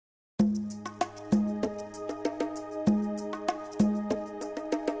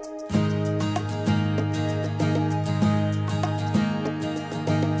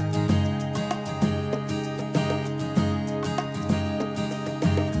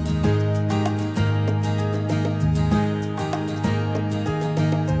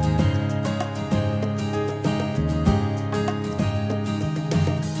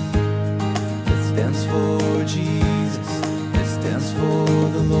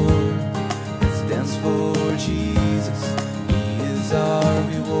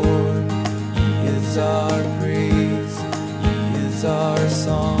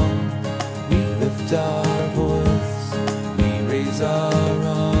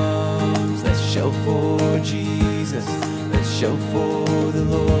show for the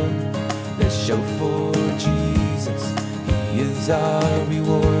Lord. Let's show for Jesus. He is our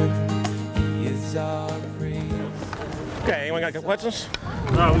reward. He is our praise. Okay, anyone got questions?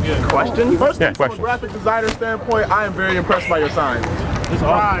 No, we good. Question? First, Yeah, from a question. graphic designer standpoint, I am very impressed by your sign.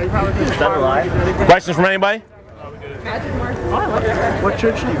 Questions from anybody? What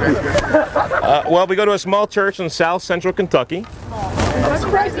church do you guys go to? Well, we go to a small church in South Central Kentucky. We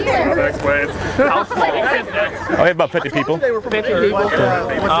have about 50 people. 50 people.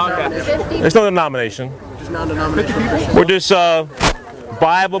 Okay. There's no denomination. Just non-denominational people? We're just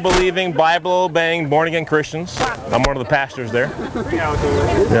Bible-believing, Bible-obeying, born-again Christians. I'm one of the pastors there.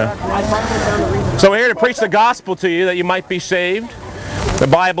 Yeah. So we're here to preach the gospel to you that you might be saved. The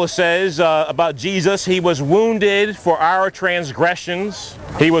Bible says about Jesus, he was wounded for our transgressions.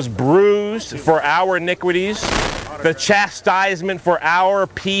 He was bruised for our iniquities. The chastisement for our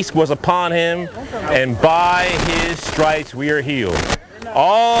peace was upon him, and by his stripes we are healed.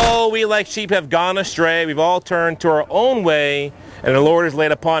 All we like sheep have gone astray. We've all turned to our own way, and the Lord has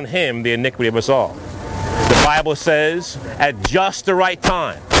laid upon him the iniquity of us all. The Bible says, at just the right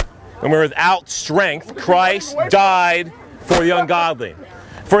time, when we were without strength, Christ died for the ungodly.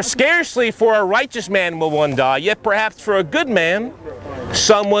 For scarcely for a righteous man will one die, yet perhaps for a good man,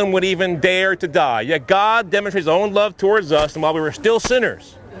 someone would even dare to die. Yet God demonstrates his own love towards us, and while we were still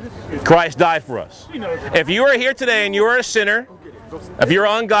sinners, Christ died for us. If you are here today and you are a sinner, if you're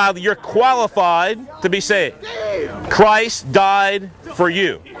ungodly, you're qualified to be saved. Christ died for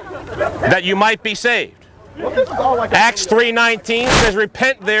you, that you might be saved. Acts 3:19 says,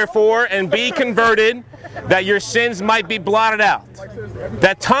 repent therefore and be converted, that your sins might be blotted out,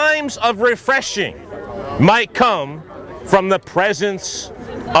 that times of refreshing might come from the presence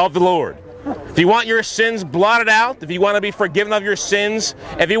of the Lord. If you want your sins blotted out, if you want to be forgiven of your sins,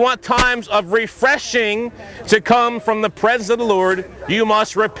 if you want times of refreshing to come from the presence of the Lord, you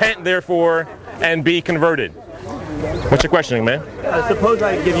must repent therefore and be converted. What's your question, man? Suppose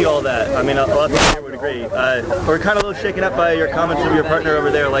I give you all that. I mean, a lot of people here would agree. We're kind of a little shaken up by your comments of your partner over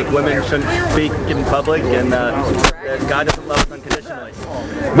there, like women shouldn't speak in public, and God doesn't love us unconditionally.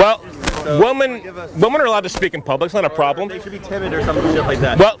 Well, women are allowed to speak in public. It's not a problem. They should be timid or something shit like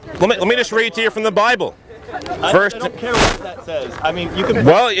that. Well, let me just read to you from the Bible. First, I don't care what that says. I mean, you can.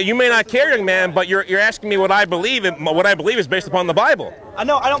 Well, you may not care, young man, but you're asking me what I believe, and what I believe is based upon the Bible. I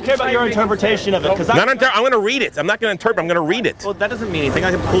know. I don't care about your interpretation of it, because I'm going to read it. I'm not going to interpret. I'm going to read it. Well, that doesn't mean anything.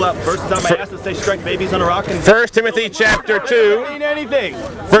 I can pull out verses out of my ass that say "strike babies on a rock." And 1 Timothy chapter 2. Doesn't mean anything.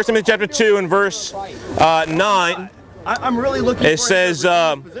 1 Timothy chapter 2 and verse 9. I'm really looking. It says,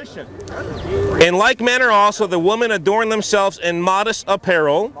 in like manner also the women adorn themselves in modest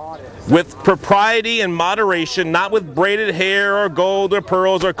apparel, with propriety and moderation, not with braided hair or gold or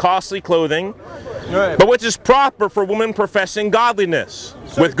pearls or costly clothing, but which is proper for women professing godliness,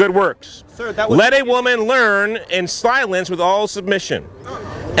 with good works. Let a woman learn in silence with all submission.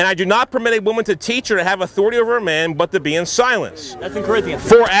 And I do not permit a woman to teach or to have authority over a man, but to be in silence. That's in Corinthians.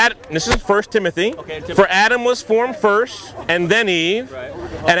 For Adam, this is 1 Timothy. Okay, for Adam was formed first, and then Eve. Right.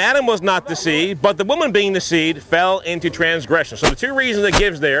 And Adam was not deceived, but the woman being deceived fell into transgression. So the two reasons it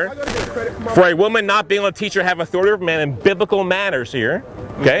gives there for a woman not being able to teach or have authority over a man in biblical matters here,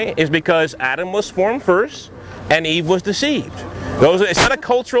 okay, is because Adam was formed first, and Eve was deceived. It's not a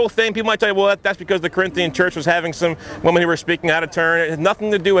cultural thing. People might tell you, well, that's because the Corinthian church was having some women who were speaking out of turn. It has nothing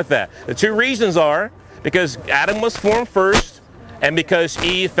to do with that. The two reasons are because Adam was formed first, and because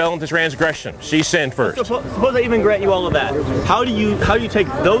Eve fell into transgression. She sinned first. Suppose I even grant you all of that. How do you take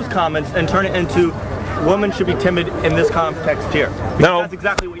those comments and turn it into women should be timid in this context here? Because no, that's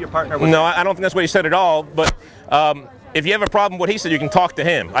exactly what your partner was. No, I don't think that's what he said at all. But if you have a problem with what he said, you can talk to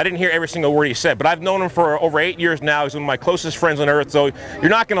him. I didn't hear every single word he said, but I've known him for over 8 years now. He's one of my closest friends on earth. So you're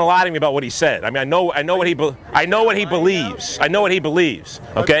not going to lie to me about what he said. I mean, I know what he believes. I know what he believes.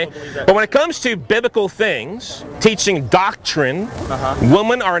 Okay, but when it comes to biblical things, teaching doctrine,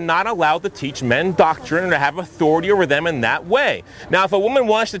 women are not allowed to teach men doctrine or to have authority over them in that way. Now, if a woman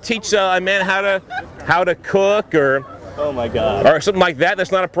wants to teach a man how to cook or oh my God. or something like that,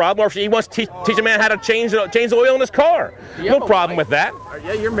 that's not a problem. Or if he wants to teach a man how to change the oil in his car, no problem with that.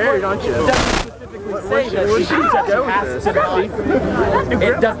 Yeah, you're married, aren't you?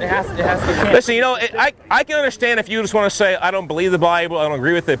 Listen, you know, I can understand if you just want to say, I don't believe the Bible, I don't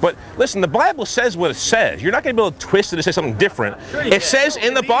agree with it, but listen, the Bible says what it says. You're not going to be able to twist it to say something different. It says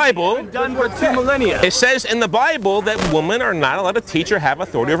in the Bible, done for 2 millennia. It says in the Bible that women are not allowed to teach or have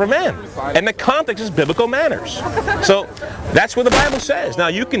authority over men. And the context is biblical manners. So that's what the Bible says. Now,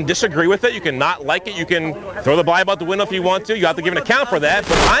 you can disagree with it, you can not like it, you can throw the Bible out the window if you want to, you have to give an account for that,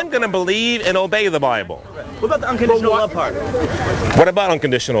 but I'm going to believe and obey the Bible. What about the unconditional love part? What about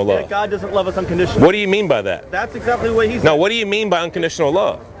unconditional love? That God doesn't love us unconditionally. What do you mean by that? That's exactly what he's No, what do you mean by unconditional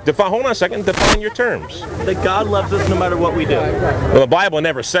love? Hold on a second. Define your terms. That God loves us no matter what we do. Well, the Bible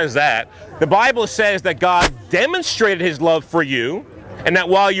never says that. The Bible says that God demonstrated his love for you, and that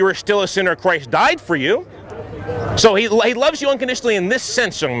while you were still a sinner, Christ died for you. So he loves you unconditionally in this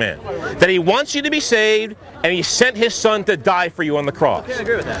sense, young man, that he wants you to be saved, and he sent his son to die for you on the cross. Okay, I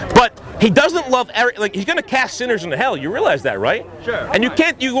agree with that. But he doesn't love, like, he's going to cast sinners into hell. You realize that, right? Sure. And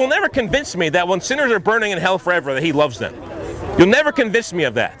you will never convince me that when sinners are burning in hell forever that he loves them. You'll never convince me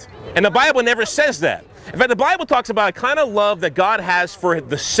of that. And the Bible never says that. In fact, the Bible talks about a kind of love that God has for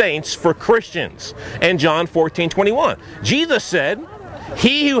the saints, for Christians, in John 14:21. Jesus said,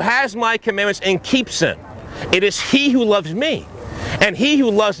 "He who has my commandments and keeps them, it is he who loves me. And he who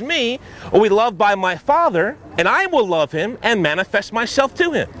loves me will be loved by my Father, and I will love him and manifest myself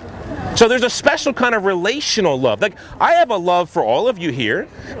to him." So there's a special kind of relational love. Like, I have a love for all of you here,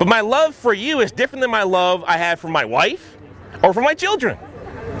 but my love for you is different than my love I have for my wife or for my children.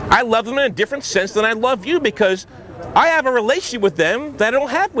 I love them in a different sense than I love you because I have a relationship with them that I don't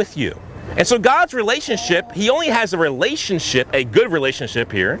have with you. And so God's relationship, he only has a relationship, a good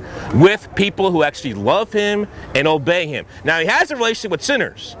relationship here, with people who actually love him and obey him. Now, he has a relationship with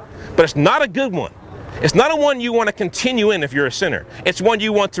sinners, but it's not a good one. It's not a one you want to continue in if you're a sinner. It's one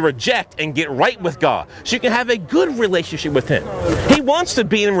you want to reject and get right with God, so you can have a good relationship with him. He wants to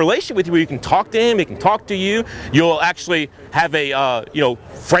be in a relationship with you where you can talk to him, he can talk to you. You'll actually have a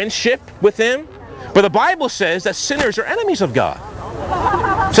friendship with him. But the Bible says that sinners are enemies of God.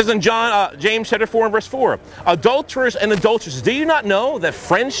 It says in James chapter 4 and verse 4, "Adulterers and adulteresses, do you not know that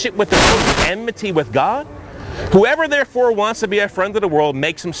friendship with the world is enmity with God? Whoever therefore wants to be a friend of the world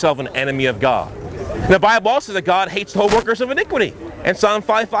makes himself an enemy of God." And the Bible also says that God hates the whole workers of iniquity, in Psalm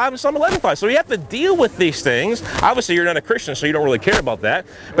 5:5 and Psalm 11:5. So you have to deal with these things. Obviously, you're not a Christian, so you don't really care about that.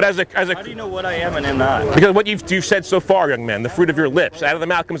 But as a How do you know what I am and am not? because what you've said so far, young man, the fruit of your lips, out of the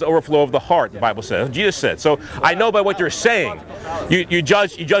mouth comes the overflow of the heart, the Bible says. Jesus said. So I know by what you're saying. You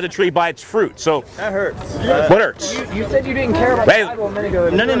judge a tree by its fruit. So That hurts. what hurts? You said you didn't care about the Bible a minute ago.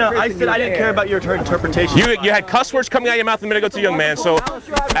 No. I said I didn't care about your interpretation. You had cuss words coming out of your mouth a minute ago too, young man. So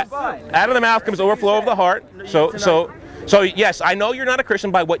out of the mouth comes the overflow of the heart. So yes, I know you're not a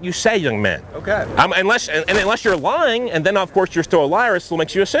Christian by what you say, young man. Okay. Unless you're lying, and then of course you're still a liar, it still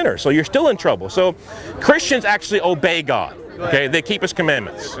makes you a sinner. So you're still in trouble. So Christians actually obey God. Okay, they keep his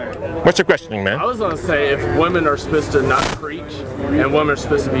commandments. What's your question, young man? I was going to say, if women are supposed to not preach and women are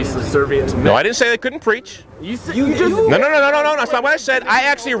supposed to be subservient to men. No, I didn't say they couldn't preach. You just. No, that's not what I said. I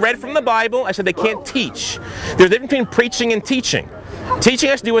actually read from the Bible. I said they can't teach. There's a difference between preaching and teaching. Teaching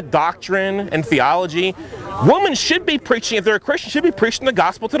has to do with doctrine and theology. Women should be preaching, if they're a Christian, should be preaching the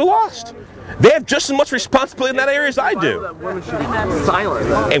gospel to the lost. They have just as much responsibility in that area as I do. Women should be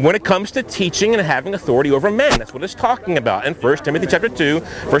silent. And when it comes to teaching and having authority over men, that's what it's talking about in 1 Timothy chapter 2,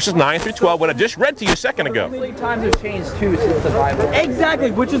 verses 9 through 12, what I just read to you a second ago. Many times have changed too since the Bible.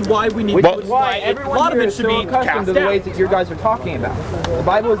 Exactly, which is why we need. Well, Which is why a everyone lot of here it is should so be accustomed cast to the out. ways that you guys are talking about. The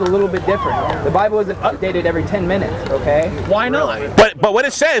Bible is a little bit different. The Bible isn't updated every 10 minutes, okay? Why not? But what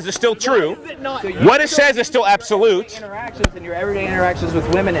it says is still true. What it says is still absolute. Interactions in your everyday interactions with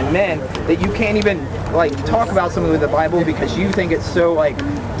women and men that you can't even like talk about something with the Bible because you think it's so like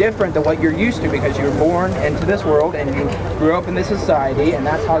different than what you're used to because you were born into this world and you grew up in this society and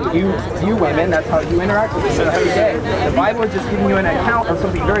that's how you view women, that's how you interact with them every day. The Bible is just giving you an account of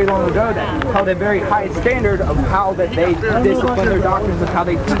something very long ago that held a very high standard of how that they discipline their doctrines and how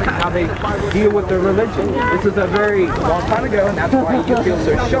they teach and how they deal with their religion. This is a very long time ago and that's why you feel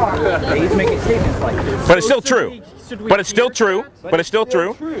so shocked that he's making statements like this. But it's still true. But it's still true. But it's still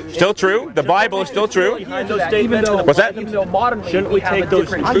true. Still true. The Bible is still true. Behind those statements, What's that? Even though modernly shouldn't we take those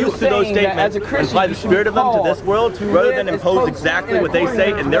truths to those statements and apply the spirit of them to this world rather than impose exactly what they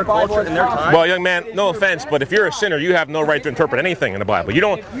say in their culture and their time? Well, young man, no offense, but if you're a sinner, you have no right to interpret anything in the Bible. You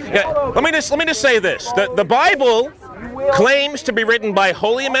don't. Yeah, let me just say this: the Bible claims to be written by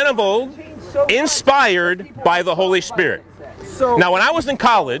holy men of old, inspired by the Holy Spirit. Now, when I was in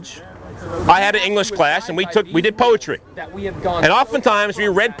college, I had an English class and we did poetry. And oftentimes we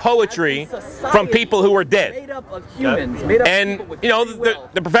read poetry from people who were dead. And you know,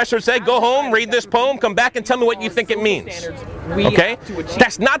 the professor would say, go home, read this poem, come back and tell me what you think it means. Okay?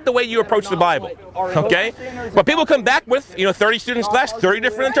 That's not the way you approach the Bible. Okay? But people come back with, 30 students class, 30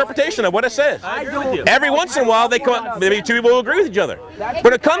 different interpretations of what it says. Every once in a while they come up, maybe two people who agree with each other.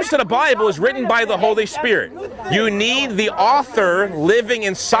 When it comes to the Bible, it's written by the Holy Spirit. You need the author living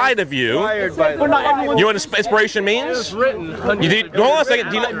inside of you Inspired by them. You know what inspiration means? Written Hold on a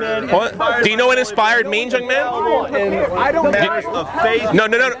second. Do you know what inspired means, young man? I don't of faith. No.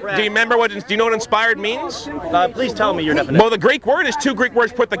 Do you remember what? Do you know what inspired means? Please tell me your definition. Well, the Greek word is two Greek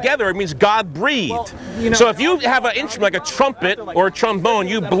words put together. It means God breathed. So if you have an instrument like a trumpet or a trombone,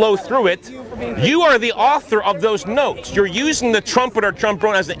 you blow through it. You are the author of those notes. You're using the trumpet or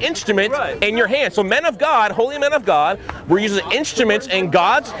trombone as an instrument in your hand. So men of God, holy men of God, were using instruments in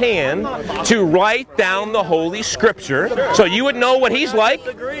God's hand to write down the Holy Scripture. So you would know what He's like.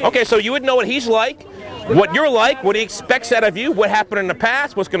 Okay, so you would know what He's like, what you're like, what He expects out of you, what happened in the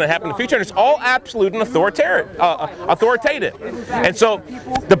past, what's going to happen in the future, and it's all absolute and authoritative. And so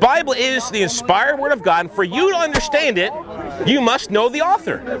the Bible is the inspired Word of God, and for you to understand it, you must know the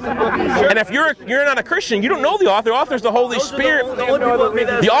author. And if you're not a Christian, you don't know the author. The author is the Holy Spirit.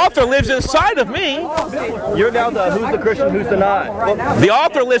 The author lives inside of me. You're now the who's the Christian, who's the not. The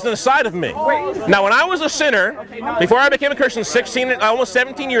author lives inside of me. Now, when I was a sinner, before I became a Christian, almost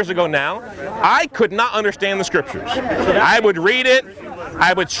 17 years ago now, I could not understand the Scriptures. I would read it,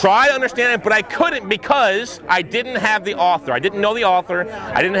 I would try to understand it, but I couldn't because I didn't have the author. I didn't know the author.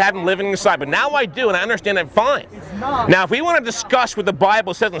 I didn't have him living inside. But now I do, and I understand it fine. Now, if we want to discuss what the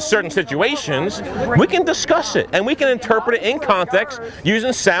Bible says in certain situations, we can discuss it, and we can interpret it in context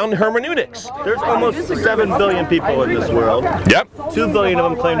using sound hermeneutics. There's almost 7 billion people in this world. Yep. 2 billion of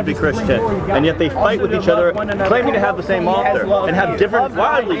them claim to be Christian, and yet they fight with each other, claiming to have the same author, and have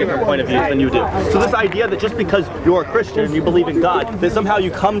wildly different point of views than you do. So this idea that just because you're a Christian and you believe in God, that somehow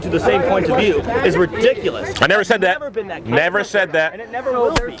you come to the same point of view is ridiculous. I never said that. Never said that. And it never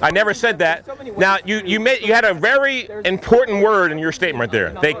will be. I never said that. Now, you had a very important word in your statement right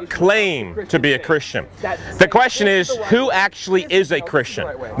there. They claim to be a Christian. The question is, who actually is a Christian?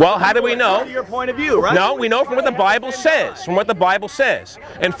 Well, how do we know? Your point of view, right? No, we know from what the Bible says. From what the Bible says.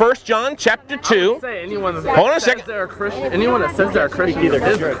 In 1 John chapter 2. Anyone Hold on a second. Anyone that says they're a Christian is a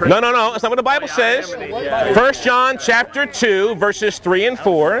Christian. No. That's not what the Bible says. 1 John chapter 2, verses 3 and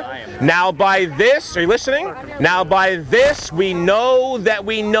 4. Now by this, are you listening? Now by this we know that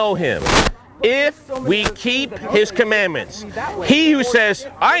we know Him, if we keep His commandments. He who says,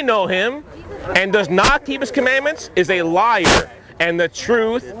 I know Him, and does not keep His commandments is a liar, and the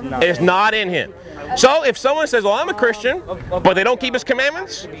truth is not in him. So if someone says, well, I'm a Christian, but they don't keep His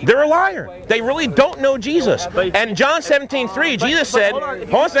commandments, they're a liar. They really don't know Jesus. And John 17:3, Jesus said,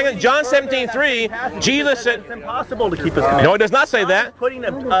 hold on a second, John 17:3, Jesus said, it's impossible to keep His commandments. No, it does not say that.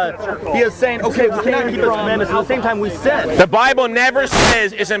 He is saying, okay, we cannot keep His commandments, at the same time we sin. The Bible never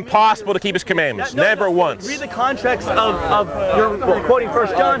says it's impossible to keep His commandments. Never once. Read the context of you're quoting 1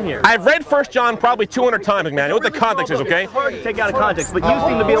 John here. I've read 1 John probably 200 times, man. I know what the context is, okay? It's hard to take out of context, but you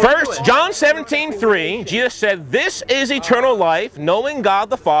seem to be able to do it. John 17:3, Jesus said, this is eternal life, knowing God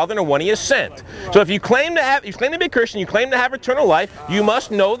the Father and the one He has sent. So if you claim to be a Christian, you claim to have eternal life, you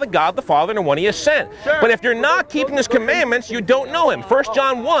must know the God the Father and the one He has sent. But if you're not keeping His commandments, you don't know Him. 1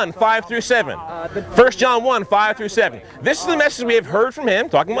 John 1, 5 through 7. 1 John 1, 5 through 7. This is the message we have heard from Him,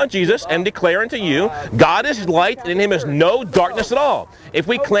 talking about Jesus, and declare unto you, God is light, and in Him is no darkness at all. If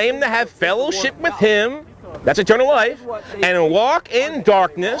we claim to have fellowship with Him, that's eternal life, and walk in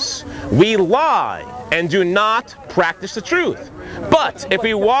darkness, we lie and do not practice the truth. But if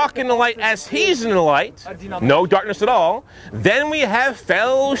we walk in the light as He's in the light, no darkness at all, then we have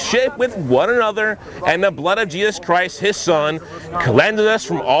fellowship with one another, and the blood of Jesus Christ, His Son, cleanses us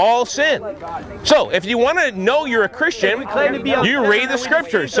from all sin. So, if you want to know you're a Christian, you read the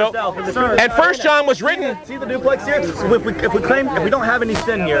Scriptures. So, and 1 John was written. See the duplex here? If we don't have any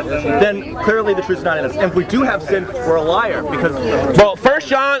sin here, then clearly the truth is not in us. And if we do have sin, we're a liar because. Well, 1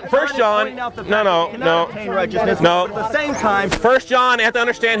 John. No. At the same time, 1 John, you have to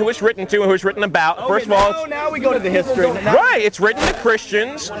understand who it's written to and who it's written about. First of all, now we go to the history. Right, it's written to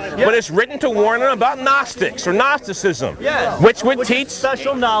Christians, but it's written to warn them about Gnostics or Gnosticism, which would teach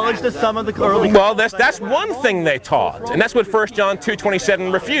special knowledge to some of the early. Well, that's one thing they taught, and that's what 1 John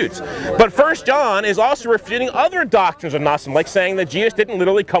 2:27 refutes. But 1 John is also refuting other doctrines of Gnosticism, like saying that Jesus didn't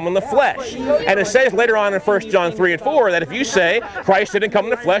literally come in the flesh. And it says later on in 1 John 3 and 4 that if you say Christ didn't come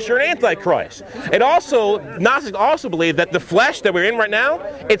in the flesh, you're an antichrist. Gnostics also believe that the flesh that we're in right now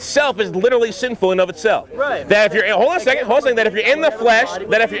itself is literally sinful in of itself. Right. That if you're that if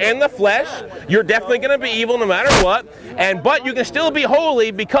you're in the flesh, you're definitely going to be evil no matter what. But you can still be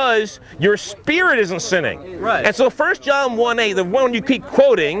holy because your spirit isn't sinning. Right. And so 1 John 1:8, the one you keep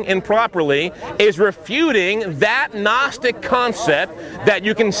quoting improperly, is refuting that Gnostic concept that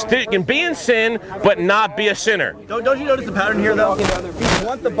you can be in sin but not be a sinner. Don't you notice the pattern here though? You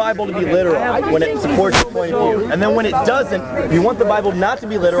want the Bible to be literal when it supports your point of view, and then when it doesn't, You want the Bible not to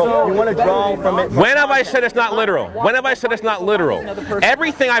be literal. You want to draw from it. When have I said it's not literal? When have I said it's not literal?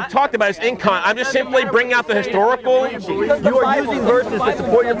 Everything I've talked about is I'm just simply bringing out the historical. You are using verses to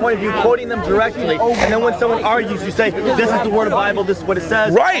support your point of view, quoting them directly, and then when someone argues, you say, this is the word of the Bible, this is what it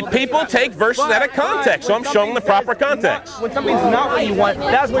says. Right, people take verses out of context, so I'm showing the proper context. When something's not what you want,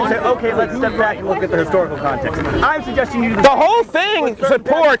 that's when you say, okay, let's step back and look at the historical context. I'm suggesting you do the whole thing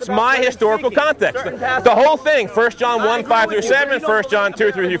supports my historical context. The whole thing, 1 John 1, 5 through 7, 1 John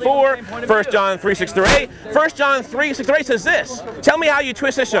 2, 3 through 4, 1 John 3, 6 through 8. 1 John 3, 6 through 8 says this. Tell me how you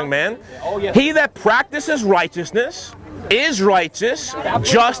twist this, young man. He that practices righteousness is righteous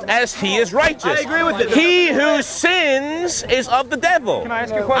just as he is righteous. I agree with it. He who sins is of the devil. Can I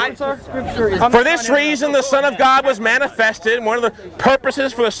ask you a question, sir? For this reason the Son of God was manifested. One of the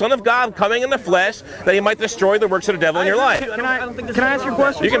purposes for the Son of God coming in the flesh, that he might destroy the works of the devil in your life. Can I ask you a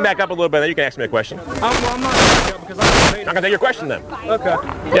question? You can back up a little bit, then you can ask me a question. I'm not going to because I'm I'm going to take your question then. Okay.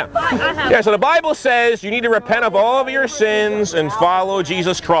 Yeah, so the Bible says you need to repent of all of your sins and follow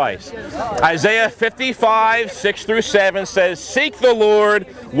Jesus Christ. Isaiah 55, 6 through 7 says, seek the Lord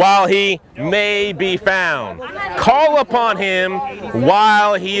while he may be found. Call upon him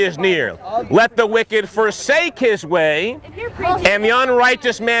while he is near. Let the wicked forsake his way, and the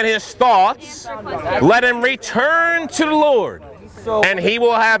unrighteous man his thoughts. Let him return to the Lord, and he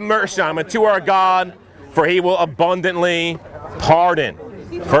will have mercy on him, and to our God, for he will abundantly pardon.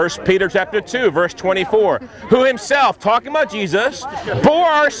 1 Peter chapter 2, verse 24, who himself, talking about Jesus, bore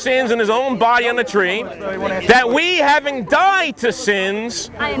our sins in his own body on the tree, that we, having died to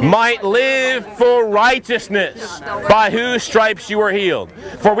sins, might live for righteousness, by whose stripes you were healed.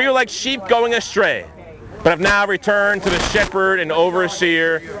 For we were like sheep going astray, but have now returned to the shepherd and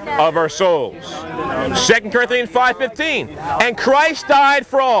overseer of our souls. 2 Corinthians 5:15, and Christ died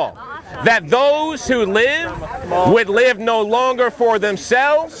for all, that those who live would live no longer for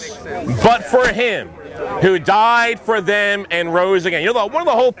themselves, but for him who died for them and rose again. You know, one of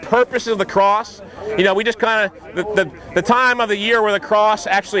the whole purposes of the cross, you know, we just kind of, the time of the year where the cross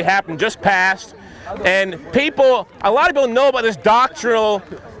actually happened just passed, and a lot of people know about this doctrinal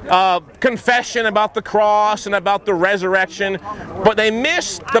confession about the cross and about the resurrection, but they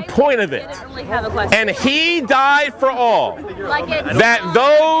missed the point of it. And he died for all, that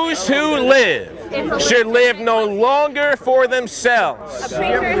those who live should live no longer for themselves,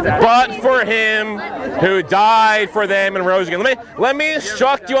 but for him who died for them and rose again. Let me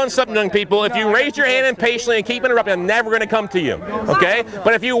instruct you on something, young people. If you raise your hand impatiently and keep interrupting, I'm never going to come to you, okay?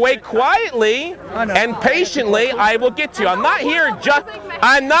 But if you wait quietly and patiently, I will get to you. I'm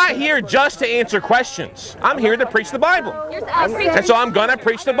not here just to answer questions. I'm here to preach the Bible. And so I'm going to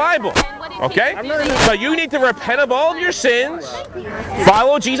preach the Bible, okay? So you need to repent of all of your sins,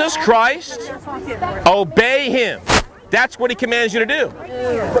 follow Jesus Christ, obey him. That's what he commands you to do.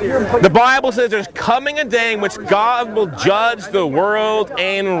 The Bible says there's coming a day in which God will judge the world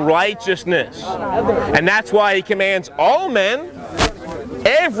in righteousness. And that's why he commands all men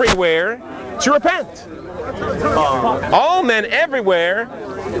everywhere to repent. All men everywhere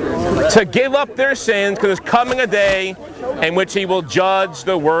to give up their sins, because there's coming a day in which he will judge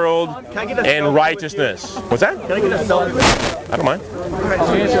the world in righteousness. What's that? Can I get a selfie? I don't mind.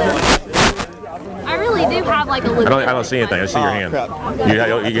 I really do have like a little. I don't see anything. I see your hand.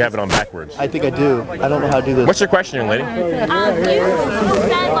 You have it on backwards. I think I do. I don't know how to do this. What's your question, young lady? You said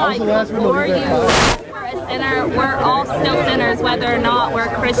like before you were a sinner, we're all still sinners, whether or not we're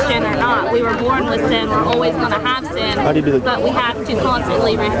Christian or not. We were born with sin. We're always going to have sin. How do you do that? But we have to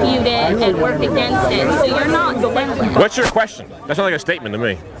constantly refute it and work against it. So you're not sinless. What's your question? That sounds like a statement to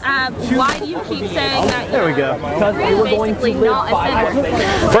me. Why do you keep saying that There we go. you're basically not a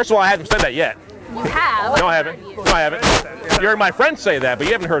sinner? First of all, I haven't said that yet. You have. No, I haven't. No, I haven't. You heard my friends say that, but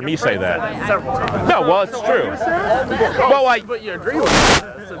you haven't heard me say that. No, well, it's true. Well, But you agree with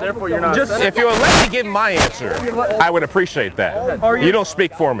it, so therefore you're not. if you would let me give my answer, I would appreciate that. You don't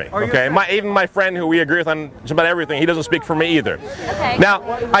speak for me, okay? Even my friend who we agree with on just about everything, he doesn't speak for me either. Okay. Now,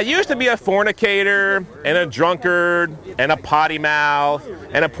 I used to be a fornicator, and a drunkard, and a potty mouth,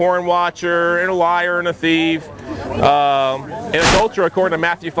 and a porn watcher, and a liar, and a thief, and adulterer according to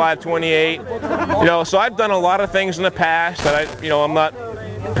Matthew 5:28. You know, so I've done a lot of things in the past that I'm not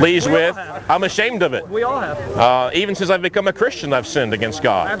pleased with. I'm ashamed of it. We all have. Even since I've become a Christian, I've sinned against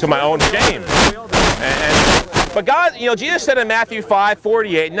God to my own shame. But God, Jesus said in Matthew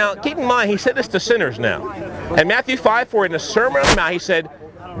 5:48. Now, keep in mind, he said this to sinners now. In Matthew 5:48, in the Sermon on the Mount, he said,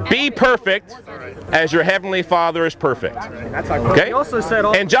 "Be perfect as your heavenly Father is perfect." Okay. He also said.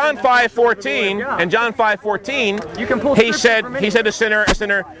 In John 5:14, he said to a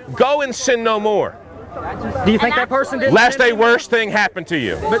sinner, "Go and sin no more." Do you think that person did? Lest a worse thing happen to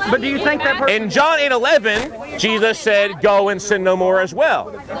you. But do you think that person? In John 8:11, Jesus said, "Go and sin no more" as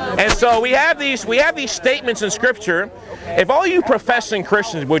well. And so we have these statements in Scripture. If all you professing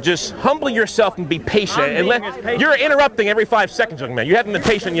Christians would just humble yourself and be patient, and you're interrupting every 5 seconds, young man. You haven't been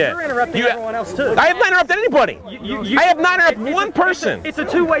patient yet. You're interrupting everyone else too. I have not interrupted anybody. I have not interrupted one person. It's a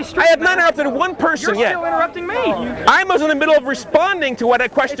two-way street. I have not interrupted one person yet. You're still interrupting me. I was in the middle of responding to what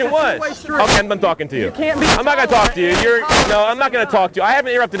that question was. Okay, I'm talking to you. I'm not going to talk to you. No, I'm not going to talk to you. I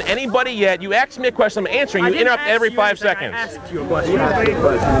haven't interrupted anybody yet. You asked me a question, I'm answering. You interrupt every 5 seconds. I asked you a question.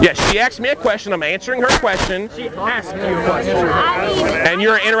 Yes, she asked me a question. I'm answering her question. She asked you a question. And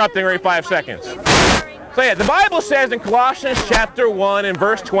you're interrupting every 5 seconds. So yeah, the Bible says in Colossians chapter 1 and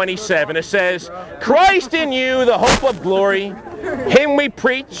verse 27, it says, "Christ in you, the hope of glory, him we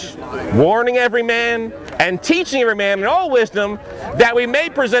preach, warning every man and teaching every man in all wisdom, that we may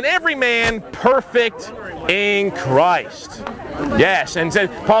present every man perfect in Christ." Yes, and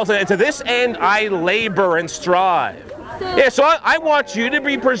Paul said, "And to this end I labor and strive." Yeah, so I want you to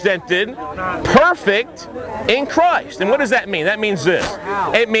be presented perfect in Christ. And what does that mean? That means this.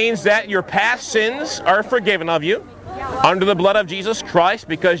 It means that your past sins are forgiven of you under the blood of Jesus Christ,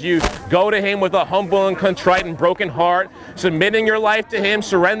 because you go to him with a humble and contrite and broken heart, submitting your life to him,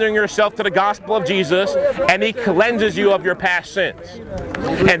 surrendering yourself to the gospel of Jesus, and he cleanses you of your past sins.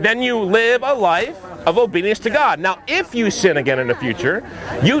 And then you live a life of obedience to God. Now, if you sin again in the future,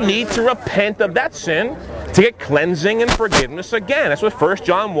 you need to repent of that sin to get cleansing and forgiveness again. That's what 1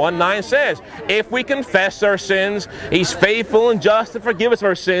 John 1:9 says. If we confess our sins, he's faithful and just to forgive us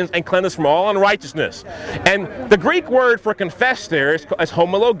our sins and cleanse us from all unrighteousness. And the Greek word for confess there is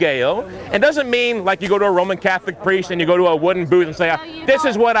homologeo. It doesn't mean like you go to a Roman Catholic priest and you go to a wooden booth and say, "This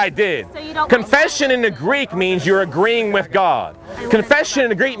is what I did." Confession in the Greek means you're agreeing with God. Confession in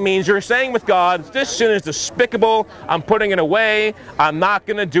the Greek means you're saying with God, "This sin is despicable, I'm putting it away, I'm not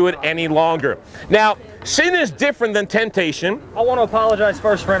going to do it any longer." Now, sin is different than temptation. I want to apologize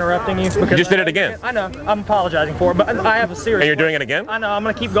first for interrupting you. Because you just did it again. I know, I'm apologizing for it, but I have a serious... And you're doing it again? I know, I'm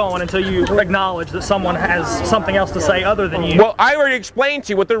going to keep going until you acknowledge that someone has something else to say other than you. Well, I already explained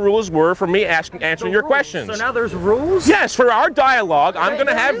to you what the rules were for me answering your questions. So now there's rules? Yes, for our dialogue, I'm going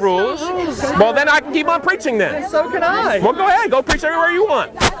to have rules. Well, then I can keep on preaching then. So can I. Well, go ahead, go preach everywhere you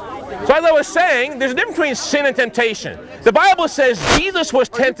want. So as I was saying, there's a difference between sin and temptation. The Bible says Jesus was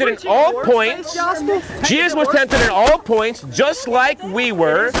tempted in all points. Jesus was tempted in all points, just like we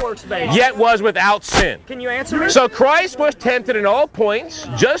were, yet was without sin. Can you answer me? So Christ was tempted in all points,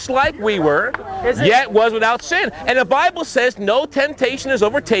 just like we were, yet was without sin. And the Bible says no temptation is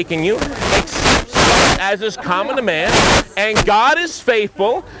overtaking you, except such as is common to man. And God is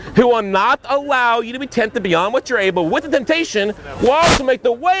faithful, who will not allow you to be tempted beyond what you're able. With the temptation, will also make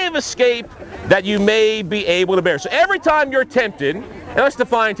the way of escape that you may be able to bear. So every time you're tempted, and let's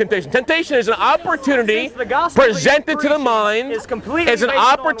define temptation. Temptation is an opportunity presented to the mind. It's an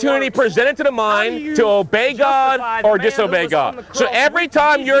opportunity presented to the mind to obey God or disobey God. So every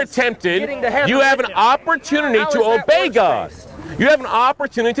time you're tempted, you have an opportunity to obey God. You have an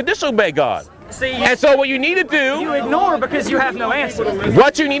opportunity to disobey God. See, and so what you need to do, you ignore because you have no answer.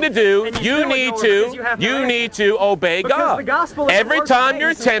 What you need to do, you need to obey God. Every time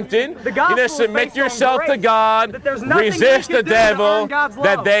you're tempted, you need to submit yourself to God, resist the devil,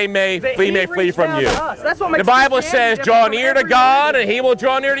 that they may flee from you. The Bible says, draw near to God and he will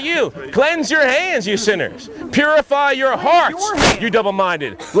draw near to you. Cleanse your hands, you sinners. Purify your hearts, you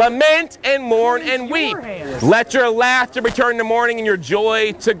double-minded. Lament and mourn and weep. Let your laughter return to mourning and your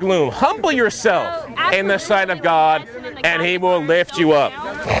joy to gloom. Humble yourself in the sight of God, and he will lift you up.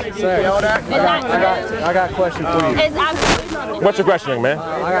 Sir, I got a question for you. What's your question, young man?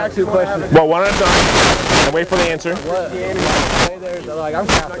 I got two questions. Well, one at a time, and wait for the answer. Say there's, like, I'm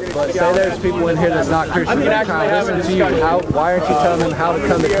Catholic, but say there's people in here that's not Christian that are trying to listen to you. Why aren't you telling them how to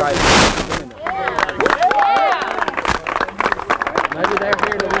come to Christ? Maybe they're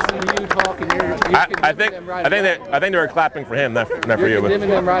here to listen to you talk, and I think they were clapping for him, not for you. Condemning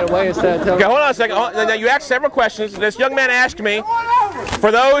them right away instead of telling okay, hold on a second. Now, you asked several questions. This young man asked me,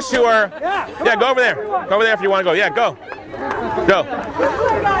 for those who are, yeah, go over there. Go over there if you want to go. Yeah, go. Go.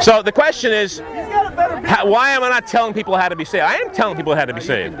 So the question is, why am I not telling people how to be saved? I am telling people how to be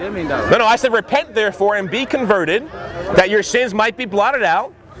saved. No, I said repent therefore and be converted, that your sins might be blotted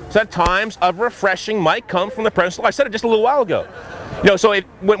out, so that times of refreshing might come from the presence of the Lord. I said it just a little while ago. You know, so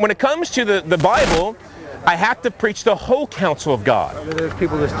when it comes to the Bible, I have to preach the whole counsel of God. There's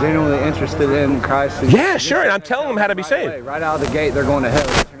people that's genuinely interested in Christ. Yeah, sure, and I'm telling them how to be saved. Right out of the gate, they're going to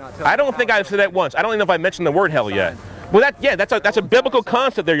hell. I don't think I've said that once. I don't even know if I mentioned the word hell yet. Well, that's a biblical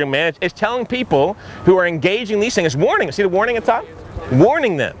concept there, young man. It's telling people who are engaging these things, warning. See the warning at the top?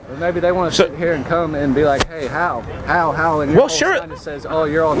 Warning them. Well, maybe they want to sit here and come and be like, hey, how? And well, sure. It says, oh,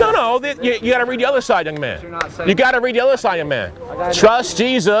 you're all. No, you got to read the other side, young man. You got to read the other side, young man. Trust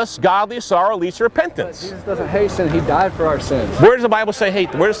Jesus. Godly sorrow leads to repentance. Jesus doesn't hate sin. He died for our sins. Where does the Bible say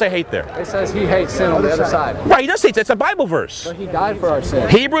hate? Where does it say hate there? It says he hates sin on the other side. Right, he does hate. It's a Bible verse. But he died for our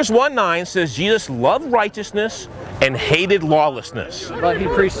sins. Hebrews 1:9 says Jesus loved righteousness and hated lawlessness. But he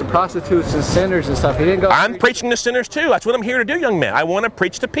preached to prostitutes and sinners and stuff. He didn't go. I'm preaching to sinners too. That's what I'm here to do, young man. I want to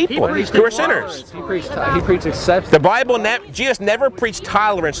preach to people who are sinners. He preached acceptance. The Bible, Jesus never preached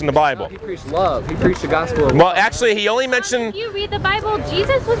tolerance in the Bible. He preached love. He preached the gospel. Well, actually, he only mentioned. If you read the Bible,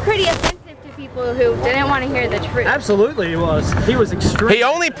 Jesus was pretty offensive to people who didn't want to hear the truth. Absolutely, he was. He was extreme. He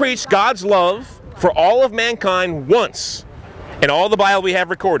only preached God's love for all of mankind once in all the Bible we have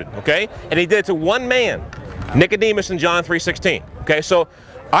recorded. Okay, and he did it to one man, Nicodemus, in John 3:16. Okay, so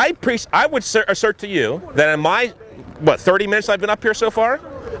I would assert to you that in my 30 minutes I've been up here so far,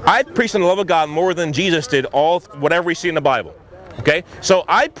 I've preached on the love of God more than Jesus did whatever we see in the Bible. Okay, so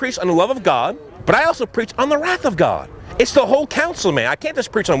I preach on the love of God, but I also preach on the wrath of God. It's the whole counsel, man. I can't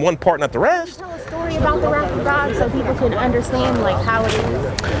just preach on one part, not the rest. Can you tell a story about the wrath of God so people can understand like how it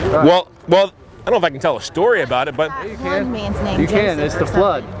is? Well, I don't know if I can tell a story about it, but you can. One man's name. You can. It's the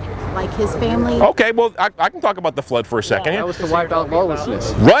flood. Like his family. Okay, well, I can talk about the flood for a second. That was to wipe out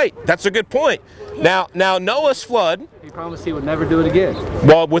lawlessness. Right, that's a good point. Now Noah's flood. He promised he would never do it again.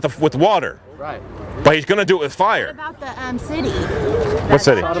 Well, with water. Right. But he's going to do it with fire. What about the city? What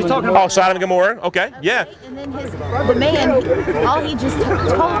city? Oh, Sodom and Gomorrah. Okay, yeah. And then the man, all he just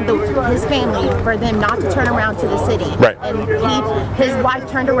told his family for them not to turn around to the city. Right. And his wife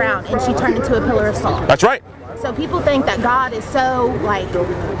turned around and she turned into a pillar of salt. That's right. So people think that God is so, like,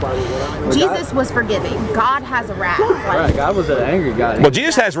 Jesus was forgiving. God has a wrath. Right, God was an angry God. Well,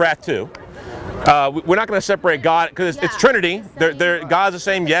 Jesus has wrath too. We're not going to separate God because it's Trinity. God's the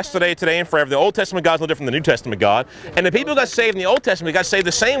same yesterday, today, and forever. The Old Testament God's no different than the New Testament God. And the people that got saved in the Old Testament got saved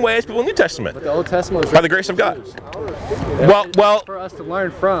the same way as people in the New Testament. But the Old Testament was by the grace of God. Well, for us to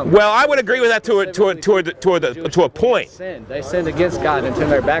learn from. Well, I would agree with that to a point. They sinned against God and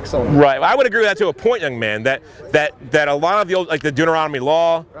turned their backs on Him. Right. I would agree with that to a point, young man. That a lot of the old, like the Deuteronomy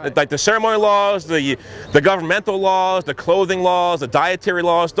law, like the ceremony laws, the governmental laws, the clothing laws, the dietary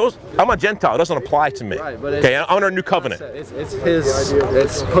laws. Those, I'm a Gentile. It doesn't apply to me. Right, but okay, I'm under a new covenant.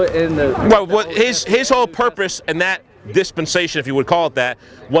 It's put in the. Well, his whole purpose in that dispensation, if you would call it that,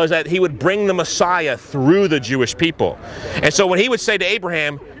 was that he would bring the Messiah through the Jewish people. And so when he would say to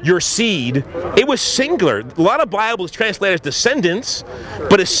Abraham, your seed, it was singular. A lot of Bibles translate as descendants,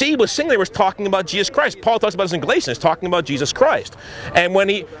 but his seed was singular. It was talking about Jesus Christ. Paul talks about this in Galatians, talking about Jesus Christ. And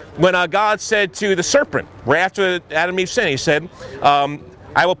when God said to the serpent, right after Adam and Eve sinned, he said,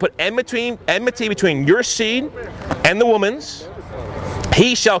 I will put enmity between your seed and the woman's.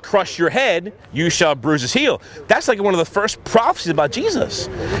 He shall crush your head, you shall bruise his heel. That's like one of the first prophecies about Jesus.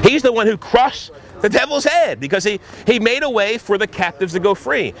 He's the one who crushed the devil's head because he made a way for the captives to go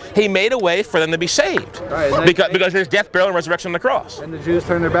free. He made a way for them to be saved. Right, because there's death, burial, and resurrection on the cross. And the Jews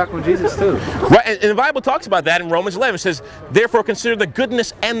turned their back on Jesus too. Right, and the Bible talks about that in Romans 11. It says, therefore consider the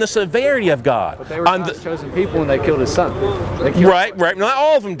goodness and the severity of God. But they were God's chosen people when they killed his son. Right. Not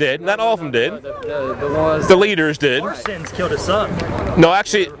all of them did. Not all of them did. The leaders did. Our sins killed his son. No,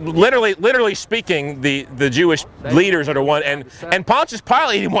 actually, literally speaking, the Jewish leaders are the one, and Pontius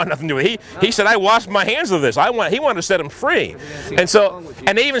Pilate didn't want nothing to do with it. He said, I washed my hands of this. He wanted to set him free. And so,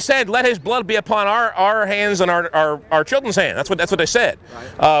 and they even said, let his blood be upon our hands and our children's hands. That's what they said.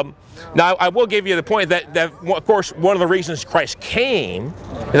 Now, I will give you the point that, of course, one of the reasons Christ came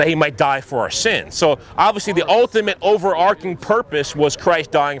is that he might die for our sins. So, obviously, the ultimate overarching purpose was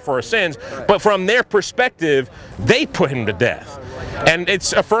Christ dying for our sins, but from their perspective, they put him to death. And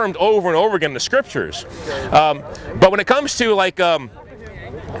it's affirmed over and over again in the scriptures. But when it comes to, like, the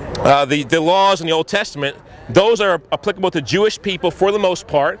laws in the Old Testament, those are applicable to Jewish people for the most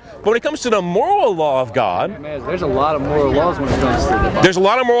part. But when it comes to the moral law of God, there's a lot of moral laws when it comes to that. There's a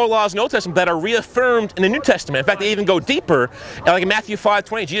lot of moral laws in the Old Testament that are reaffirmed in the New Testament. In fact, they even go deeper. Like in Matthew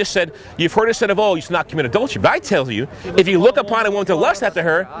 5:20, Jesus said, you've heard it said of old, you should not commit adultery. But I tell you, if you look upon a woman to lust after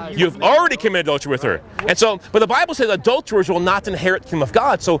her, you've already committed adultery with her. And so, but the Bible says adulterers will not inherit the kingdom of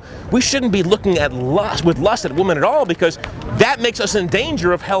God. So we shouldn't be looking at lust at women at all, because that makes us in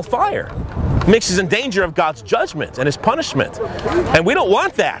danger of hellfire. Makes us in danger of God's judgment and his punishment. And we don't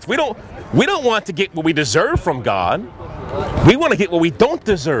want that. We don't want to get what we deserve from God. We want to get what we don't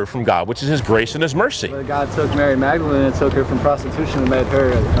deserve from God, which is His grace and His mercy. But God took Mary Magdalene and took her from prostitution and made her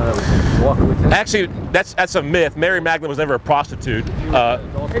walk with Him. Actually, that's a myth. Mary Magdalene was never a prostitute.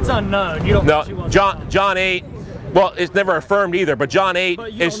 It's unknown. You don't know she was. John 8. Well, it's never affirmed either. But John 8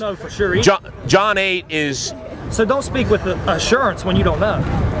 but you is. Don't know for sure either. John 8 is. So don't speak with assurance when you don't know.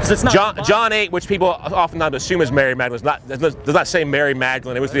 It's not John 8, which people oftentimes assume is Mary Magdalene, does not say Mary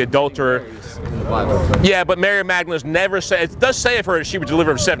Magdalene. It was the adulterer. Yeah, but Mary Magdalene never said. It does say of her that she was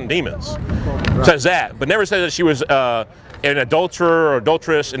delivered of 7 demons. It says that, but never says that she was an adulterer or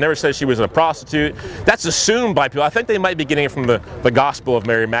adulteress. It never says she was a prostitute. That's assumed by people. I think they might be getting it from the Gospel of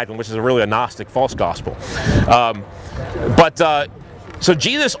Mary Magdalene, which is a really a Gnostic, false gospel. So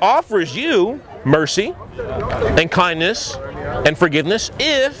Jesus offers you mercy and kindness and forgiveness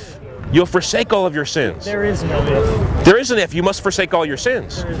if you'll forsake all of your sins. There is no if. There is an if. You must forsake all your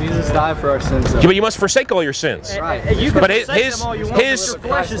sins. Jesus died for our sins. Yeah, but you must forsake all your sins. Right. You can forsake them all you want,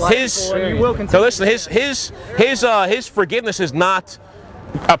 his forgiveness is not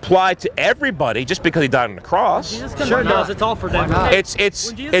applied to everybody just because He died on the cross. Sure does. It's all for them.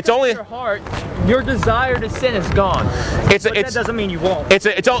 It's only your heart. Your desire to sin is gone. That doesn't mean you won't.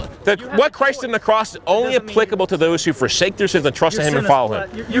 What Christ did on the cross is only applicable to those who forsake their sins and trust in Him and follow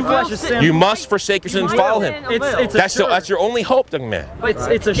Him. You must forsake your sins and follow Him. That's your only hope, young man. I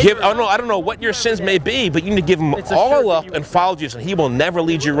don't know what your sins may be, but you need to give them all up and follow Jesus, and He will never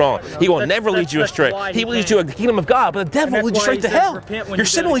lead you wrong. He will never lead you astray. He will lead you to the kingdom of God, but the devil will lead you straight to hell. Your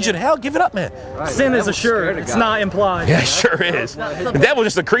sin will lead you to hell. Give it up, man. Sin is assured. It's not implied. Yeah, it sure is. The devil's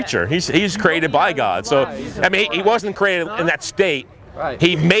just a creature. He's created by God. So, I mean, he wasn't created in that state.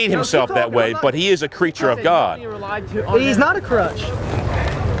 He made himself that way, but he is a creature of God. He's not a crutch.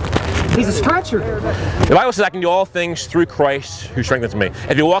 He's a stretcher. The Bible says I can do all things through Christ who strengthens me.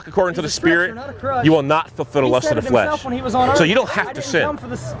 If you walk according to the Spirit, you will not fulfill the lust of the flesh. So you don't have to sin.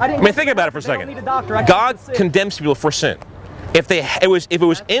 I mean, think about it for a second. God condemns people for sin. If it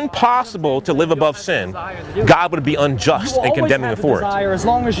was impossible to live above sin, God would be unjust in condemning them for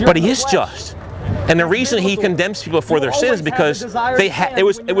it. But He is just. And the reason He condemns people for their sins is because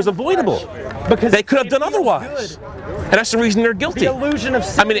it was avoidable. They could have done otherwise. And that's the reason they're guilty. The illusion of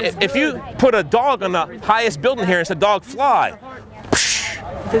sin. I mean, if you put a dog on the highest building here and said, "Dog, fly,"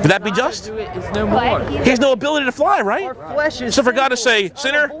 would that be just? He has no ability to fly, right? So for God to say,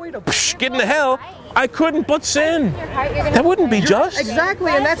 "Sinner, get into hell," I couldn't but sin. That wouldn't be just.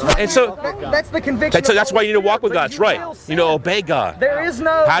 Exactly, and that's the conviction. That's why you need to walk with God. That's right. You know, obey God. There is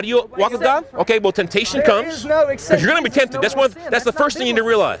no. How do you walk with God? Okay, well, temptation comes. Because you're going to be tempted. That's the first thing you need to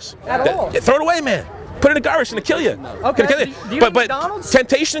realize. Throw it away, man. Put it in the garbage, it's going to kill you. Okay. But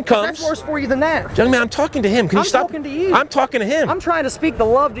temptation comes. That's worse for you than that. Young man, I'm talking to him. Can you stop? I'm talking to you. I'm talking to him. I'm trying to speak the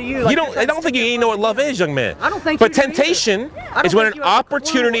love to you. I don't think you even know what love is, young man. I don't think. But temptation is when an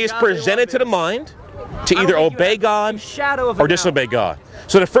opportunity is presented to the mind to either obey God or disobey God.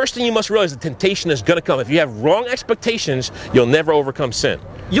 So the first thing you must realize is that temptation is going to come. If you have wrong expectations, you'll never overcome sin.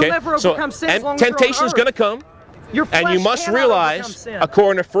 You'll never overcome sin as long as you're on temptation is going to come. And you must realize,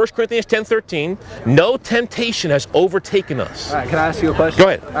 according to 1 Corinthians 10:13, no temptation has overtaken us. All right, can I ask you a question? Go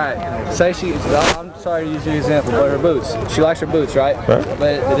ahead. All right, say I'm sorry to use your example, but her boots. She likes her boots, right?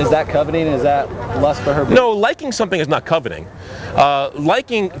 But is that coveting? Is that lust for her boots? No, liking something is not coveting.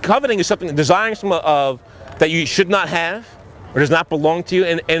 Coveting is something, desiring something that you should not have or does not belong to you.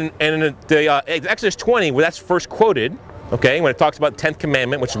 And in the Exodus 20, where that's first quoted, okay, when it talks about the 10th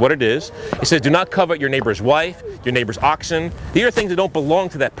commandment, which is what it is, it says, do not covet your neighbor's wife, your neighbor's oxen. These are things that don't belong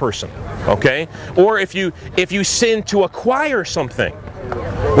to that person, okay? Or if you sin to acquire something,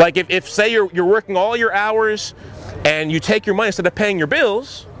 like if say you're working all your hours and you take your money instead of paying your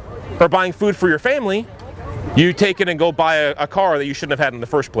bills or buying food for your family, you take it and go buy a car that you shouldn't have had in the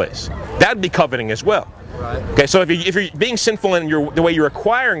first place. That'd be coveting as well. Right. Okay, so if you're being sinful in the way you're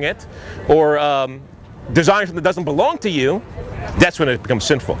acquiring it, or desiring something that doesn't belong to you, that's when it becomes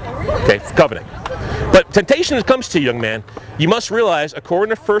sinful. Okay, coveting. But temptation comes to you, young man. You must realize,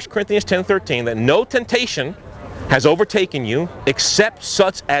 according to 1 Corinthians 10:13, that no temptation has overtaken you except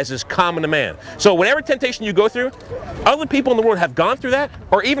such as is common to man. So whenever temptation you go through, other people in the world have gone through that,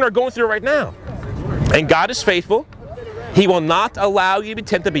 or even are going through it right now. And God is faithful. He will not allow you to be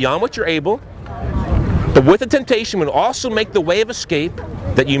tempted beyond what you're able. But with the temptation will also make the way of escape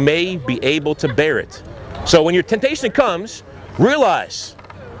that you may be able to bear it. So when your temptation comes, realize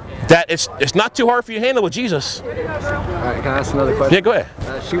that it's not too hard for you to handle with Jesus. All right, can I ask another question? Yeah, go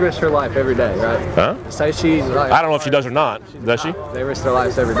ahead. She risks her life every day, right? Huh? Say she's like, I don't know if she does or not. Does she? They risk their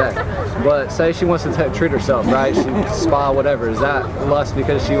lives every day. But say she wants to treat herself, right? She spa, whatever. Is that lust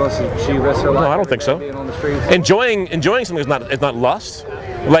because she risks her life? No, I don't think so. Being on the streets? Enjoying something is not lust.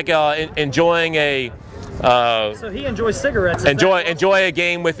 Like enjoying a. So he enjoys cigarettes. Enjoy a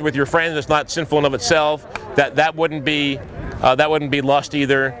game with your friends that's not sinful in of itself. That wouldn't be lust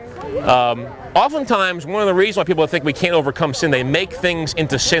either. Oftentimes, one of the reasons why people think we can't overcome sin, they make things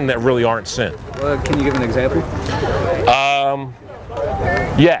into sin that really aren't sin. Can you give an example?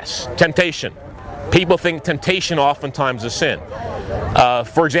 Yes, temptation. People think temptation oftentimes is sin.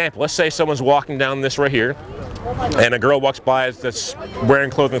 For example, let's say someone's walking down this right here, and a girl walks by that's wearing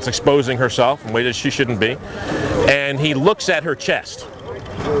clothing that's exposing herself in a way that she shouldn't be, and he looks at her chest.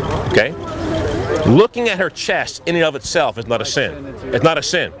 Okay? Looking at her chest in and of itself is not a sin. It's not a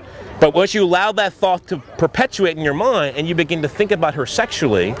sin. But once you allow that thought to perpetuate in your mind and you begin to think about her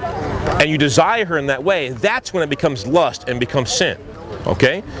sexually and you desire her in that way, that's when it becomes lust and becomes sin.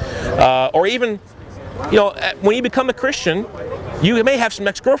 Okay? Or even, you know, when you become a Christian, you may have some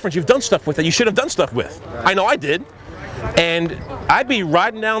ex-girlfriends you've done stuff with that you should have done stuff with. I know I did. And I'd be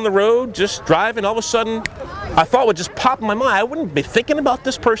riding down the road, just driving, all of a sudden, a thought would just pop in my mind. I wouldn't be thinking about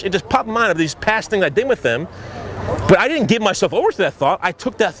this person. It just popped in my mind of these past things I did with them. But I didn't give myself over to that thought. I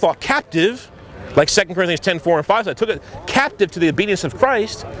took that thought captive, like 2 Corinthians 10:4-5. So I took it captive to the obedience of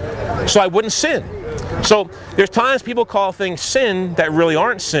Christ so I wouldn't sin. So there's times people call things sin that really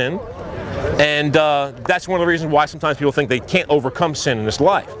aren't sin. And that's one of the reasons why sometimes people think they can't overcome sin in this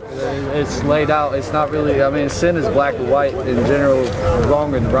life. It's laid out. It's not really, I mean, sin is black and white in general,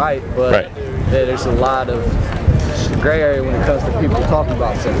 wrong and right, but there's a lot of gray area when it comes to people talking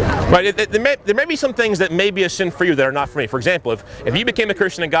about sin. Right. There may be some things that may be a sin for you that are not for me. For example, if you became a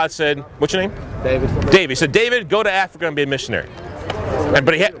Christian and God said, what's your name? David. David. He said, David, go to Africa and be a missionary.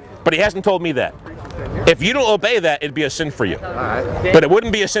 But he hasn't told me that. If you don't obey that, it'd be a sin for you. Right. But it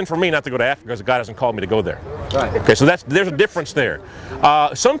wouldn't be a sin for me not to go to Africa because God hasn't called me to go there. Right. Okay, so there's a difference there.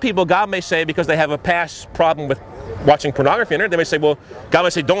 Some people, God may say, because they have a past problem with watching pornography on it, they may say, well, God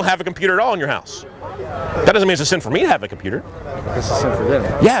may say, don't have a computer at all in your house. That doesn't mean it's a sin for me to have a computer. It's a sin for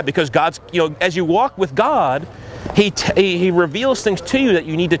them. Yeah, because God's, you know, as you walk with God, He reveals things to you that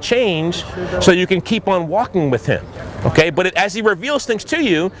you need to change so you can keep on walking with Him. Okay, but as He reveals things to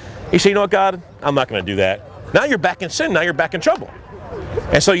you, you say, you know what, God, I'm not going to do that. Now you're back in sin. Now you're back in trouble.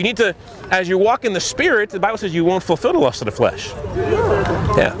 And so you need to, as you walk in the Spirit, the Bible says you won't fulfill the lust of the flesh.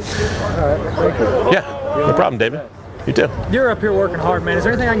 Yeah. All right, thank you. Yeah, no problem, David. You too. You're up here working hard, man. Is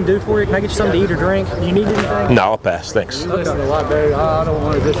there anything I can do for you? Can I get you something to eat or drink? Do you need anything? No, I'll pass. Thanks. You listen a lot better. I don't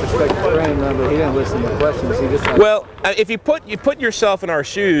want to disrespect your friend, but he didn't listen to the questions. He just well, if you put yourself in our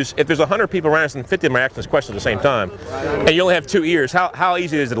shoes, if there's 100 people around us and 50 of them are asking this question at the same time, and you only have 2 ears, how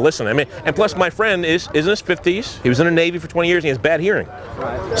easy is it to listen? I mean, and plus my friend is in his 50s. He was in the Navy for 20 years and he has bad hearing.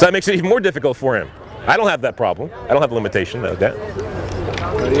 So that makes it even more difficult for him. I don't have that problem. I don't have a limitation like that.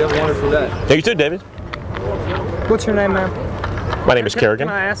 Well, you have a wonderful day. Yeah, you too, David. What's your name, man? My name is Kerrigan.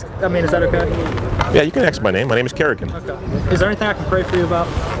 Can I ask? I mean, is that okay? Yeah, you can ask my name. My name is Kerrigan. Okay. Is there anything I can pray for you about?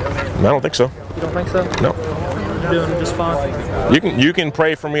 No, I don't think so. You don't think so? No. You're doing just fine. You can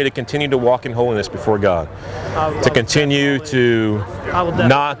pray for me to continue to walk in holiness before God, to continue to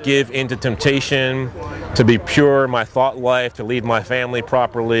not give into temptation, to be pure in my thought life, to lead my family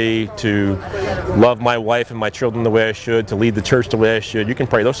properly, to love my wife and my children the way I should, to lead the church the way I should. You can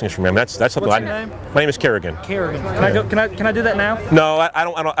pray those things for me. I mean, that's something. What's your name? My name is Kerrigan. Kerrigan. Can I do that now? No, I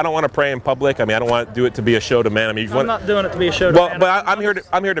don't want to pray in public. I mean, I don't want to do it to be a show to man. I mean, I'm not doing it to be a show to man. But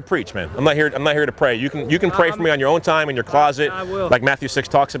I'm here to preach, man. I'm not here to pray. You can pray for me on your own time in your closet, I will. like Matthew 6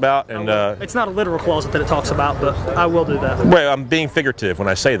 talks about. And it's not a literal closet that it talks about, but I will do that. Well, I'm being figurative when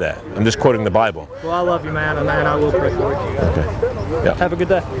I say that. I'm just quoting the Bible. Well, I love you, man, and I will pray for you. Okay. Yeah. Have a good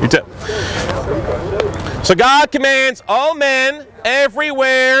day. You too. So God commands all men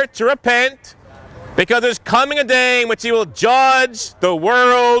everywhere to repent, because there's coming a day in which He will judge the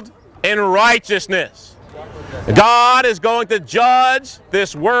world in righteousness. God is going to judge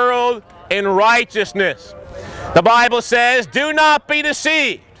this world in righteousness. The Bible says, do not be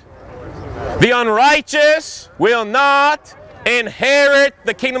deceived. The unrighteous will not inherit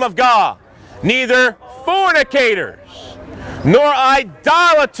the kingdom of God. Neither fornicators, nor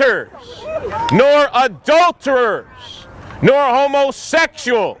idolaters, nor adulterers, nor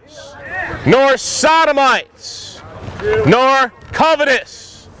homosexuals, nor sodomites, nor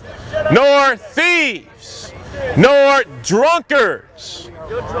covetous, nor thieves, nor drunkards,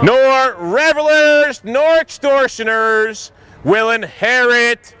 nor revelers, nor extortioners will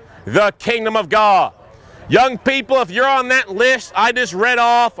inherit the kingdom of God. Young people, if you're on that list I just read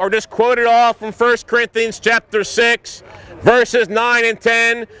off or just quoted off from 1 Corinthians chapter 6, verses 9 and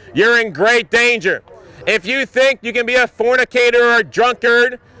 10, you're in great danger. If you think you can be a fornicator or a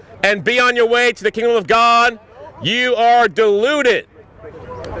drunkard and be on your way to the kingdom of God, you are deluded.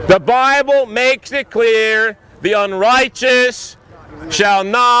 The Bible makes it clear the unrighteous shall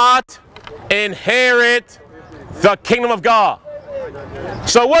not inherit the kingdom of God.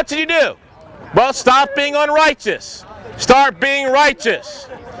 So what should you do? Well, stop being unrighteous. Start being righteous.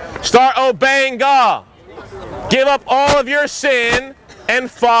 Start obeying God. Give up all of your sin and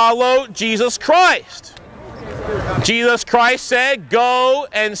follow Jesus Christ. Jesus Christ said, "Go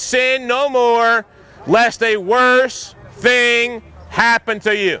and sin no more, lest a worse thing happen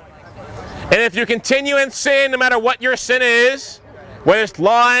to you." And if you continue in sin, no matter what your sin is, whether it's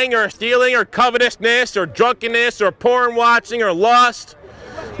lying or stealing or covetousness or drunkenness or porn watching or lust,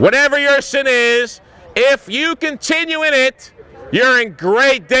 whatever your sin is, if you continue in it, you're in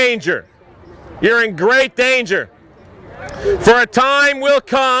great danger. You're in great danger. For a time will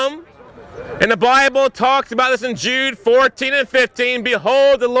come, and the Bible talks about this in Jude 14 and 15,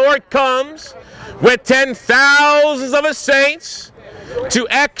 "Behold, the Lord comes with 10,000s of his saints to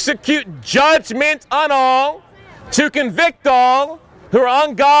execute judgment on all, to convict all who are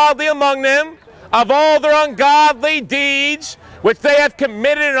ungodly among them of all their ungodly deeds which they have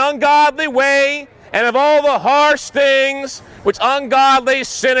committed in an ungodly way, and of all the harsh things which ungodly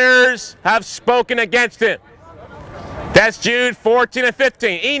sinners have spoken against him." That's Jude 14 and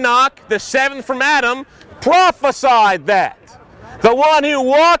 15. Enoch, the seventh from Adam, prophesied that. The one who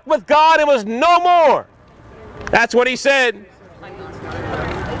walked with God and was no more. That's what he said.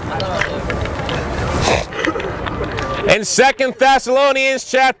 In 2 Thessalonians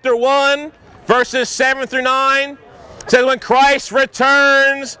chapter 1, verses 7 through 9, it says, "When Christ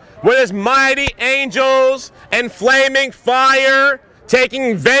returns with his mighty angels and flaming fire,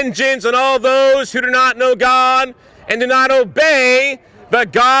 taking vengeance on all those who do not know God and do not obey the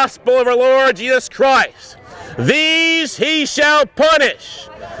gospel of our Lord Jesus Christ, these he shall punish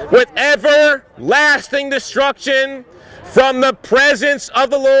with everlasting destruction from the presence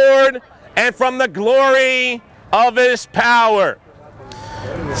of the Lord and from the glory of his power."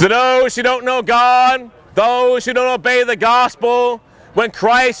 To those who don't know God, those who don't obey the gospel, when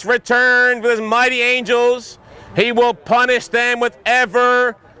Christ returns with his mighty angels, he will punish them with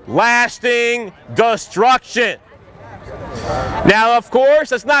everlasting destruction. Now, of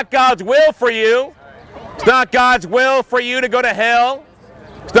course, it's not God's will for you. It's not God's will for you to go to hell.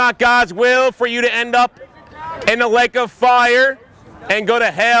 It's not God's will for you to end up in the lake of fire and go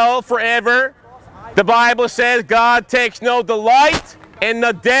to hell forever. The Bible says God takes no delight in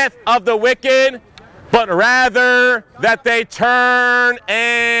the death of the wicked, but rather that they turn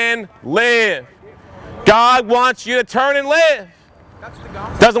and live. God wants you to turn and live.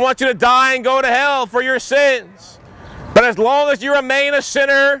 Doesn't want you to die and go to hell for your sins. But as long as you remain a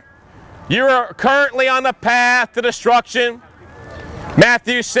sinner, you are currently on the path to destruction.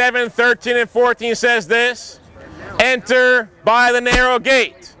 Matthew 7, 13 and 14 says this, "Enter by the narrow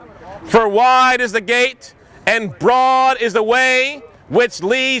gate, for wide is the gate, and broad is the way which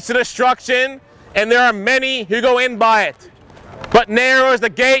leads to destruction, and there are many who go in by it. But narrow is the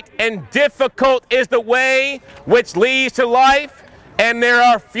gate, and difficult is the way which leads to life, and there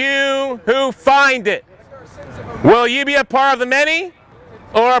are few who find it." Will you be a part of the many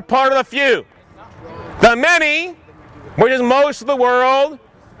or a part of the few? The many, which is most of the world,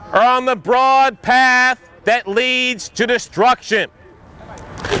 are on the broad path that leads to destruction.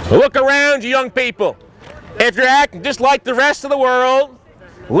 Look around you, young people. If you're acting just like the rest of the world,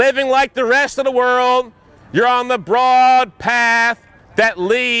 living like the rest of the world, you're on the broad path that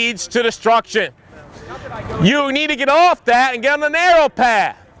leads to destruction. You need to get off that and get on the narrow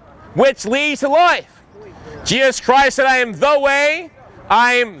path, which leads to life. Jesus Christ said, "I am the way,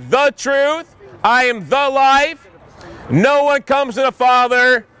 I am the truth, I am the life. No one comes to the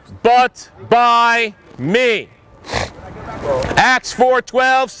Father but by me." Acts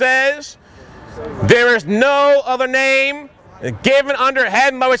 4:12 says, "There is no other name given under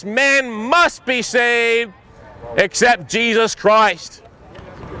heaven by which man must be saved except Jesus Christ."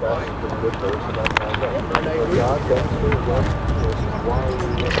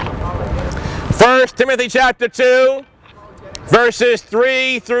 1 Timothy chapter 2, verses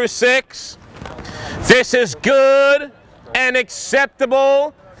 3 through 6. "This is good and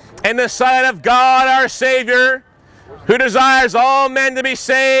acceptable in the sight of God our Savior, who desires all men to be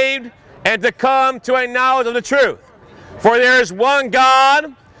saved and to come to a knowledge of the truth. For there is one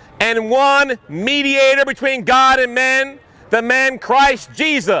God and one mediator between God and men, the man Christ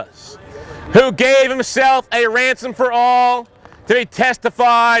Jesus, who gave himself a ransom for all to be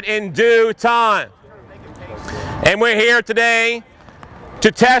testified in due time. And we're here today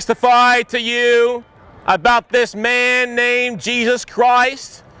to testify to you about this man named Jesus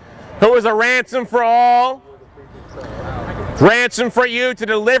Christ, who is a ransom for all, ransom for you to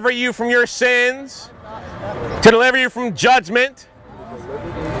deliver you from your sins, to deliver you from judgment,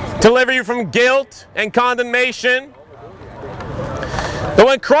 to deliver you from guilt and condemnation. But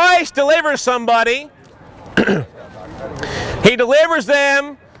when Christ delivers somebody, he delivers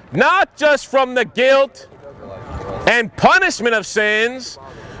them not just from the guilt and punishment of sins,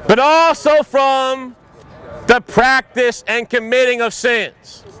 but also from the practice and committing of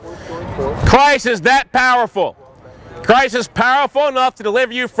sins. Christ is that powerful. Christ is powerful enough to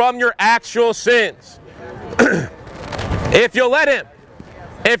deliver you from your actual sins. If you'll let him,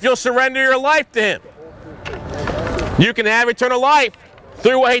 if you'll surrender your life to him, you can have eternal life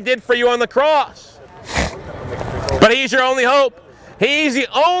through what he did for you on the cross. But he's your only hope. He's the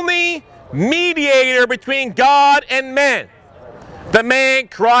only mediator between God and men, the man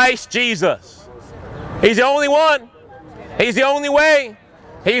Christ Jesus. He's the only one. He's the only way.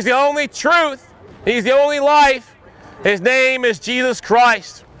 He's the only truth. He's the only life. His name is Jesus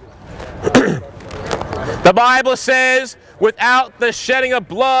Christ. The Bible says, without the shedding of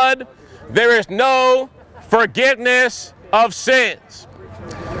blood, there is no forgiveness of sins.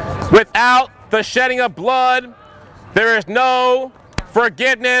 Without the shedding of blood, there is no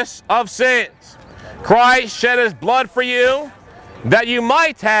forgiveness of sins. Christ shed his blood for you that you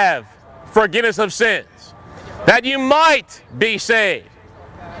might have forgiveness of sins, that you might be saved.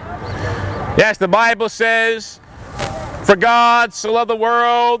 Yes, the Bible says, for God so loved the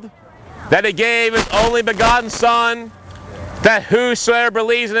world that he gave his only begotten Son, that whosoever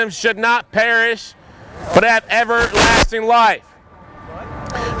believes in him should not perish, but have everlasting life.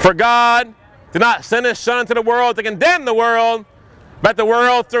 For God did not send his Son into the world to condemn the world, but the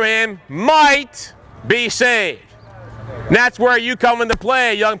world through him might be saved. And that's where you come into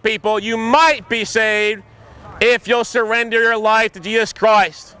play, young people. You might be saved if you'll surrender your life to Jesus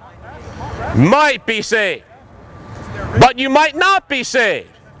Christ. Might be saved. But you might not be saved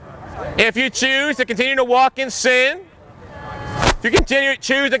if you choose to continue to walk in sin, if you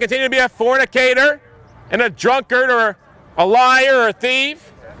choose to continue to be a fornicator and a drunkard or a liar or a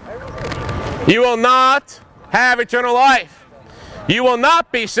thief. You will not have eternal life. You will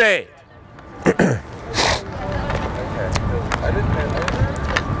not be saved.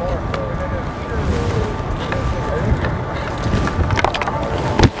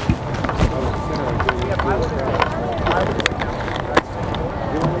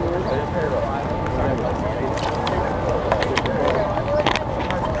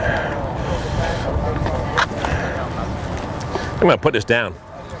 I'm going to put this down. Okay,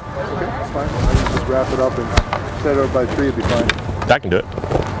 that's fine. I can just wrap it up and set it over by the tree, it'll be fine. I can do it. Can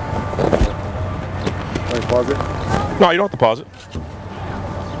I pause it? No, you don't have to pause it.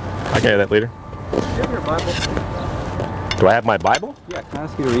 I can add that later. Do you have your Bible? Do I have my Bible? Yeah, can I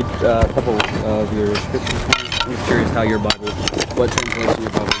ask you to read a couple of your scriptures? I'm just curious how your Bible, what translation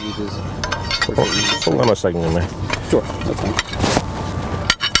your Bible uses. Hold on a second in there. Sure, that's fine.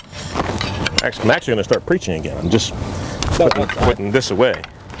 I'm actually going to start preaching again. I'm just putting this away.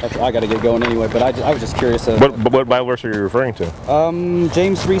 I got to get going anyway, but I was just curious. What Bible verse are you referring to?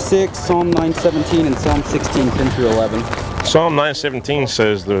 James 3:6, Psalm 9:17, and Psalm 16:10 through 11. Psalm 9:17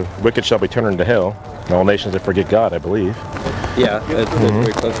 says the wicked shall be turned into hell, and all nations that forget God, I believe. Yeah, it's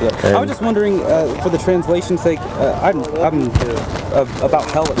very close to that. I was just wondering, for the translation's sake, I'm about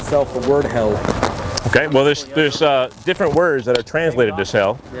hell itself, the word hell. Okay, well there's different words that are translated as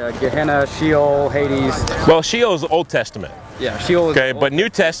hell. Yeah, Gehenna, Sheol, Hades. Well, Sheol is the Old Testament. Yeah, Sheol is okay, but New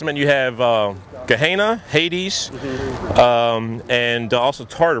Testament you have Gehenna, Hades, and also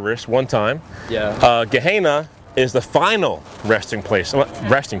Tartarus one time. Yeah. Gehenna is the final resting place, but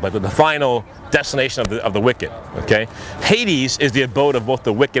the final destination of the wicked. Okay, Hades is the abode of both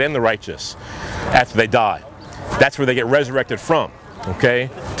the wicked and the righteous after they die. That's where they get resurrected from. Okay,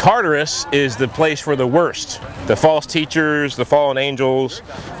 Tartarus is the place for the worst. The false teachers, the fallen angels,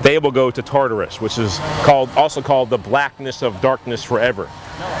 they will go to Tartarus, which is also called the blackness of darkness forever.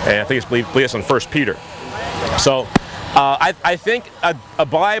 And I think it's on 1 Peter. So I think a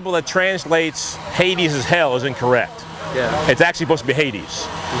Bible that translates Hades as hell is incorrect. Yeah. It's actually supposed to be Hades.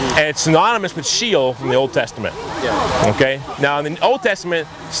 And it's synonymous with Sheol from the Old Testament. Yeah. Okay, now in the Old Testament,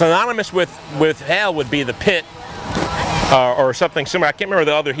 synonymous with hell would be the pit. Or something similar. I can't remember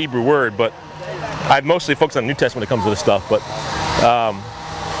the other Hebrew word, but I mostly focus on the New Testament when it comes to this stuff. But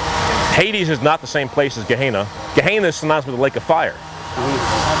Hades is not the same place as Gehenna. Gehenna is synonymous with the lake of fire.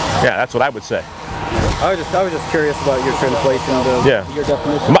 Yeah, that's what I would say. I was just curious about your translation of your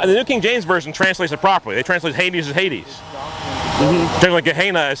definition. The New King James Version translates it properly. They translate Hades as Hades. Translate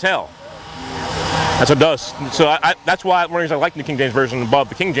Gehenna as hell. That's what it does. So that's why one of the reasons I like the New King James Version above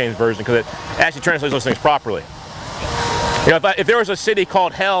the King James Version, because it actually translates those things properly. You know, if there was a city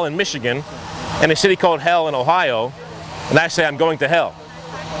called Hell in Michigan and a city called Hell in Ohio, and I say I'm going to hell,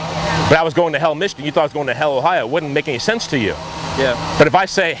 but I was going to Hell, Michigan, you thought I was going to Hell, Ohio, it wouldn't make any sense to you. Yeah. But if I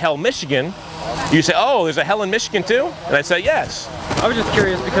say Hell, Michigan, you say, oh, there's a hell in Michigan too? And I'd say, yes. I was just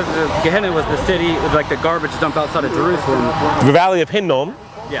curious because Gehenna was the city with like the garbage dumped outside of Jerusalem. The Valley of Hinnom.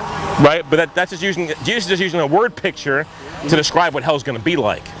 Yeah. Right? But that's just using, Jesus is just using a word picture to describe what hell's going to be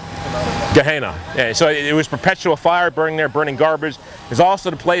like. Gehenna. Yeah, so it was perpetual fire burning there, burning garbage. It's also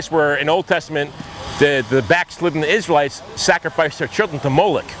the place where in Old Testament the backslidden Israelites sacrificed their children to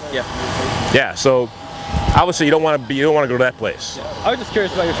Moloch. Yeah. Yeah, so obviously you don't want to go to that place. Yeah. I was just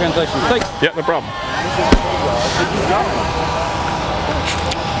curious about your translation. Thanks. Yeah, no problem.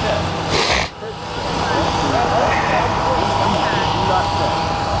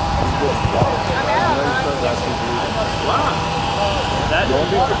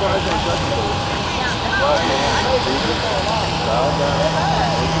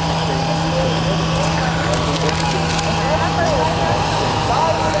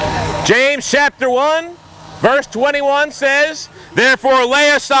 James chapter 1, verse 21 says, therefore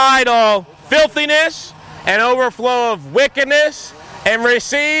lay aside all filthiness and overflow of wickedness, and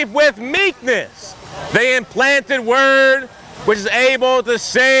receive with meekness the implanted word which is able to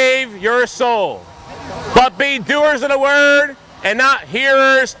save your soul. But be doers of the word, and not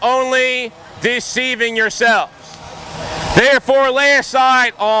hearers only, deceiving yourselves. Therefore lay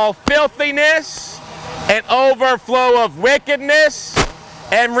aside all filthiness and overflow of wickedness,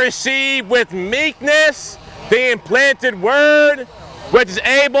 and receive with meekness the implanted word which is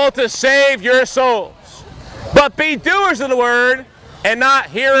able to save your souls. But be doers of the word, and not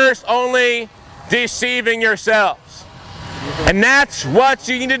hearers only, deceiving yourselves. And that's what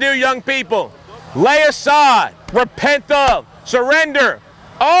you need to do, young people. Lay aside, repent of, surrender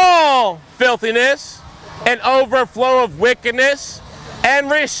all filthiness and overflow of wickedness, and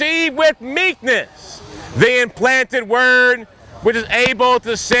receive with meekness the implanted word which is able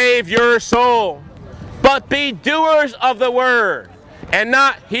to save your soul. But be doers of the word, and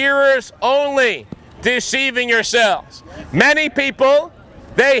not hearers only, deceiving yourselves. Many people,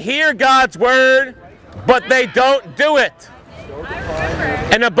 they hear God's word, but they don't do it.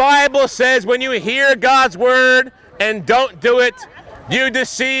 And the Bible says when you hear God's word and don't do it, you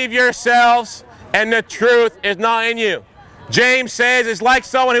deceive yourselves, and the truth is not in you. James says it's like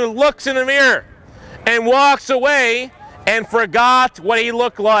someone who looks in the mirror and walks away and forgot what he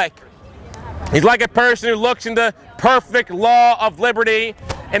looked like. He's like a person who looks into perfect law of liberty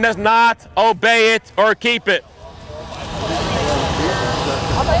and does not obey it or keep it.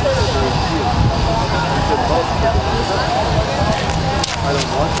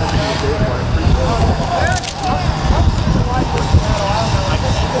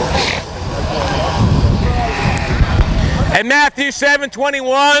 In Matthew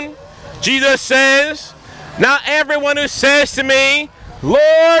 7:21, Jesus says, not everyone who says to me,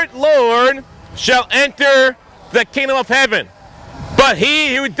 Lord, Lord, shall enter the kingdom of heaven, but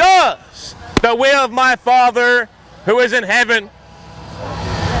he who does the will of my Father who is in heaven.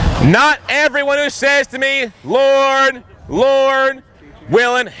 Not everyone who says to me, Lord, Lord,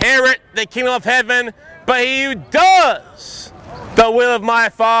 will inherit the kingdom of heaven, but he who does the will of my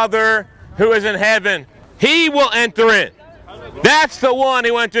Father who is in heaven, he will enter in. That's the one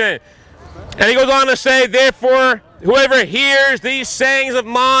who entered in. And he goes on to say, therefore, whoever hears these sayings of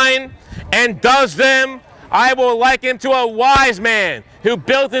mine and does them, I will liken him to a wise man who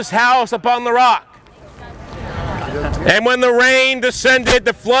built his house upon the rock. And when the rain descended,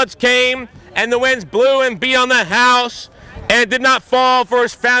 the floods came, and the winds blew and beat on the house, and it did not fall, for it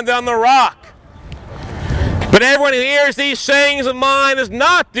was founded on the rock. But everyone who hears these sayings of mine does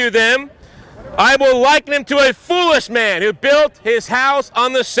not do them, I will liken him to a foolish man who built his house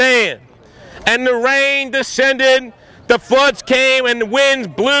on the sand. And the rain descended, the floods came, and the winds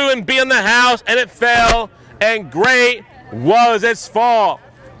blew and beat on the house, and it fell, and great was its fall.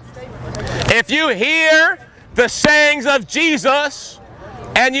 If you hear the sayings of Jesus,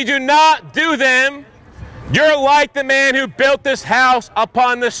 and you do not do them, you're like the man who built this house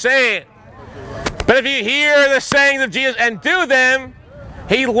upon the sand. But if you hear the sayings of Jesus and do them,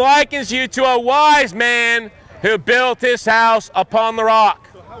 he likens you to a wise man who built his house upon the rock.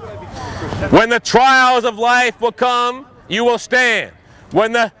 When the trials of life will come, you will stand.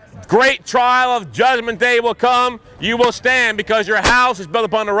 When the great trial of judgment day will come, you will stand because your house is built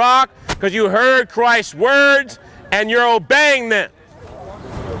upon the rock, because you heard Christ's words and you're obeying them.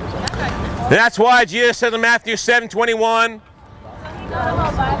 And that's why Jesus said in Matthew 7:21,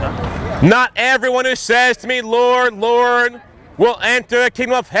 not everyone who says to me, Lord, Lord, will enter the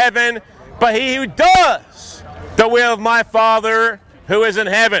kingdom of heaven, but he who does the will of my Father who is in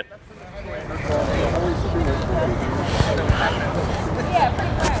heaven.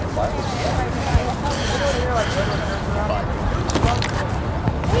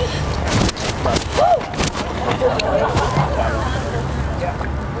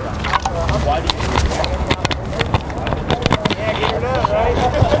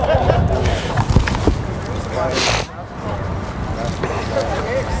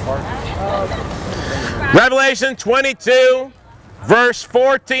 Revelation 22, verse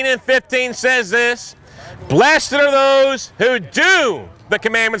 14 and 15 says this, blessed are those who do the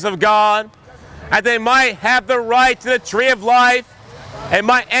commandments of God, that they might have the right to the tree of life and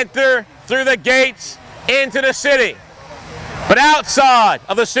might enter through the gates into the city. But outside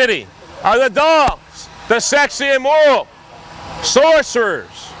of the city are the dogs, the sexually immoral,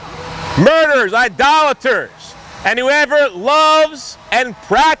 sorcerers, murderers, idolaters, and whoever loves and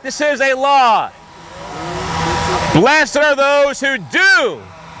practices a lie. Blessed are those who do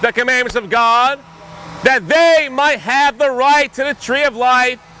the commandments of God, that they might have the right to the tree of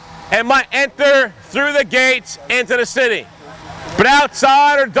life and might enter through the gates into the city. But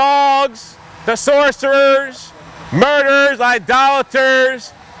outside are dogs, the sorcerers, murderers,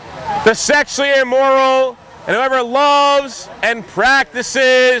 idolaters, the sexually immoral, and whoever loves and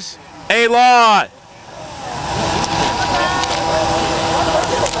practices a lie.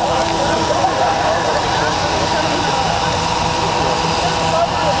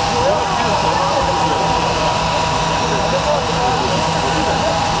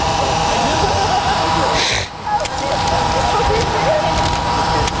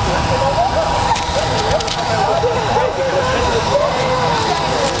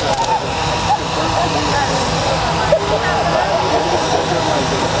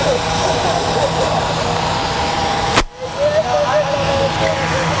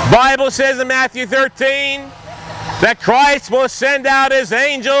 Bible says in Matthew 13 that Christ will send out his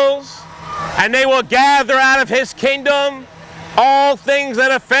angels and they will gather out of his kingdom all things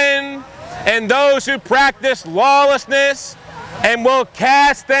that offend and those who practice lawlessness, and will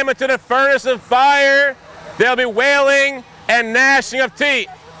cast them into the furnace of fire. There'll be wailing and gnashing of teeth.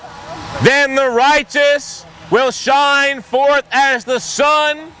 Then the righteous will shine forth as the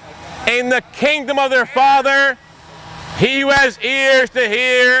sun in the kingdom of their Father. He who has ears to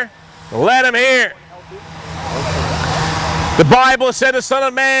hear, let him hear. The Bible said the Son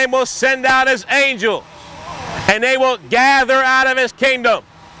of Man will send out his angels, and they will gather out of his kingdom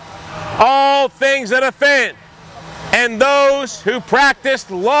all things that offend, and those who practice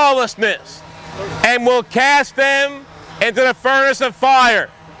lawlessness, and will cast them into the furnace of fire.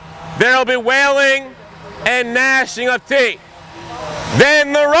 There will be wailing and gnashing of teeth.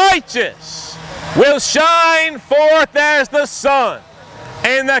 Then the righteous will shine forth as the sun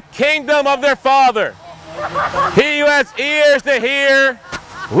in the kingdom of their Father. He who has ears to hear,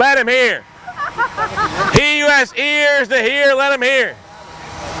 let him hear. He who has ears to hear, let him hear.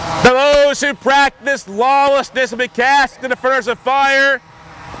 Those who practice lawlessness will be cast into the furnace of fire,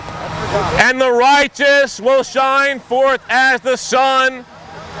 and the righteous will shine forth as the sun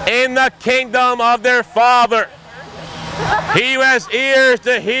in the kingdom of their Father. He who has ears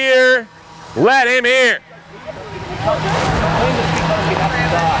to hear, let him hear.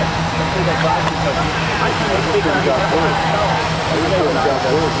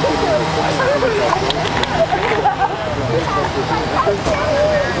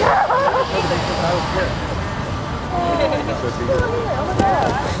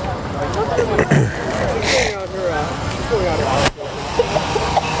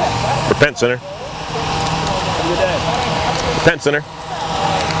 Repent, sinner. Repent, sinner.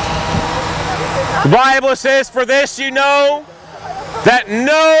 The Bible says, for this you know that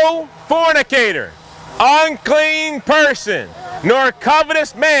no fornicator, unclean person, nor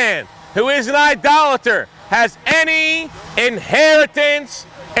covetous man who is an idolater has any inheritance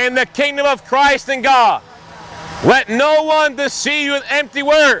in the kingdom of Christ and God. Let no one deceive you with empty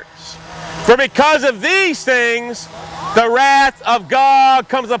words, for because of these things the wrath of God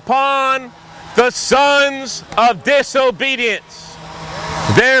comes upon the sons of disobedience.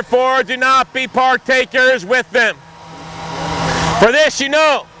 Therefore do not be partakers with them. For this you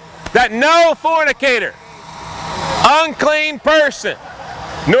know, that no fornicator, unclean person,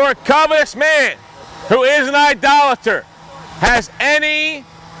 nor covetous man who is an idolater has any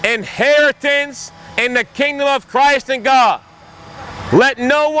inheritance in the kingdom of Christ and God. Let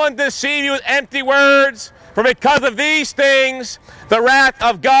no one deceive you with empty words, for because of these things, the wrath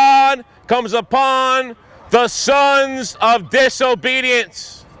of God comes upon the sons of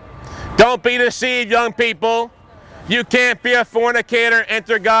disobedience. Don't be deceived, young people. You can't be a fornicator and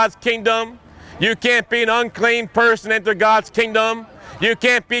enter God's kingdom. You can't be an unclean person and enter God's kingdom. You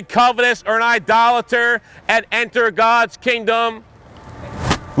can't be covetous or an idolater and enter God's kingdom.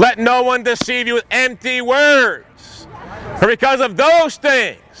 Let no one deceive you with empty words. For because of those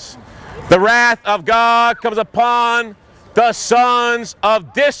things, the wrath of God comes upon the sons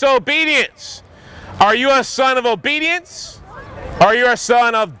of disobedience. Are you a son of obedience? Or are you a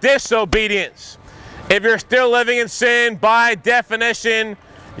son of disobedience? If you're still living in sin, by definition,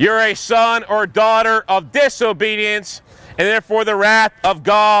 you're a son or daughter of disobedience, and therefore the wrath of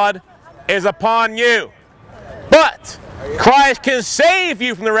God is upon you. But Christ can save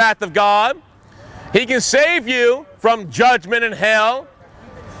you from the wrath of God. He can save you from judgment and hell.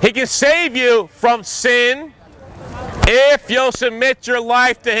 He can save you from sin if you'll submit your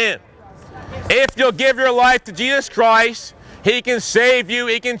life to Him. If you'll give your life to Jesus Christ, He can save you,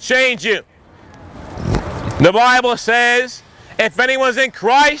 He can change you. The Bible says, if anyone's in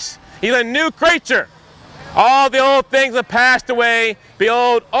Christ, he's a new creature. All the old things have passed away.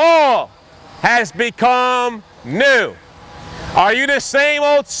 Behold, all has become new. Are you the same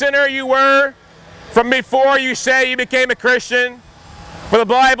old sinner you were from before you say you became a Christian? For the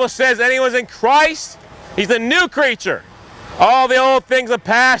Bible says anyone's in Christ, he's a new creature. All the old things have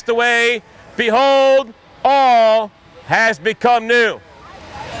passed away. Behold, all has become new.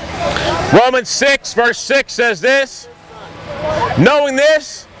 Romans 6 verse 6 says this, knowing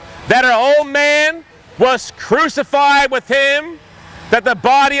this, that our old man was crucified with Him, that the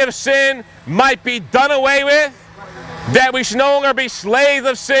body of sin might be done away with, that we should no longer be slaves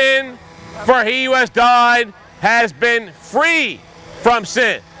of sin, for He who has died has been free from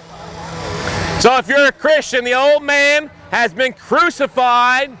sin. So if you're a Christian, the old man has been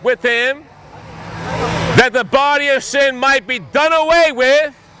crucified with Him, that the body of sin might be done away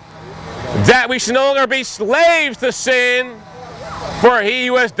with, that we should no longer be slaves to sin, for He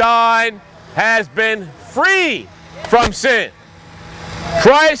who has died has been free from sin.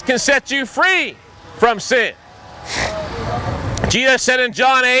 Christ can set you free from sin. Jesus said in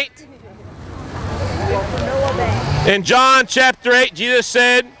John 8, in John chapter 8, Jesus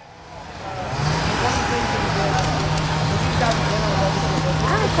said, I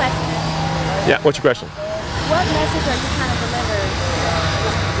have a question. Yeah, what's your question? What message are you trying to deliver?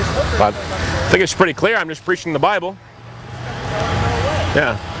 I think it's pretty clear. I'm just preaching the Bible.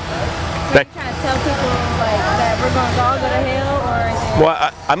 Yeah. So you're trying to tell people like that we're going to all go to hell, or is it... Well,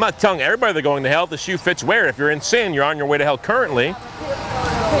 I'm not telling everybody they're going to hell. The shoe fits where. If you're in sin, you're on your way to hell currently.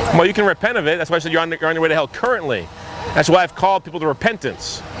 Well, you can repent of it. That's why I said you're on your way to hell currently. That's why I've called people to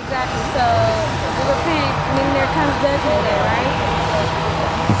repentance. Exactly. So if we repent, then there comes judgment day,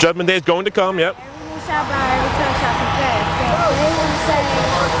 right? Judgment day is going to come, yep. Every knee shall bow, every tongue shall confess. So if they want to say,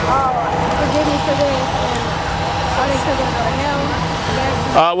 oh, forgive me for this, and are they still going to go to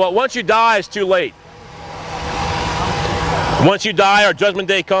hell? Well, once you die, it's too late. Once you die or judgment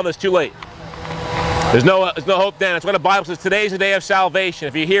day comes, it's too late. There's no hope then. That's why the Bible says today's the day of salvation.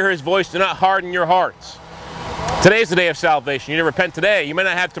 If you hear His voice, do not harden your hearts. Today's the day of salvation. You need to repent today. You may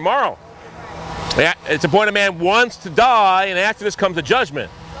not have tomorrow. It's appointed man wants to die, and after this comes the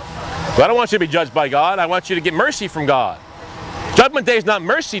judgment. So I don't want you to be judged by God. I want you to get mercy from God. Judgment day is not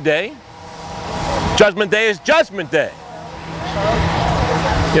mercy day. Judgment day is judgment day.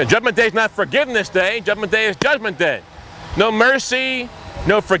 Yeah, judgment day is not forgiveness day. Judgment day is judgment day. No mercy,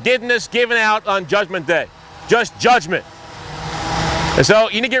 no forgiveness given out on judgment day. Just judgment. And so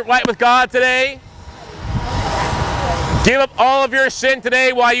you need to get right with God today. Give up all of your sin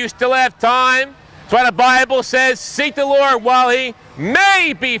today while you still have time. That's why the Bible says, seek the Lord while He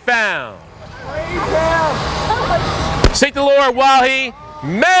may be found. Seek the Lord while He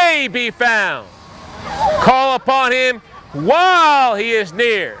may be found. Call upon Him while He is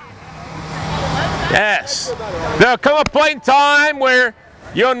near. Yes. There'll come a point in time where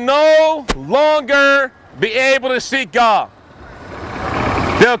you'll no longer be able to seek God.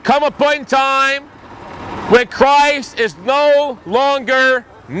 There'll come a point in time when Christ is no longer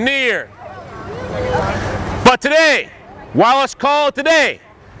near. But today, while it's called today,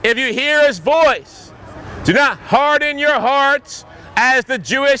 if you hear His voice, do not harden your hearts as the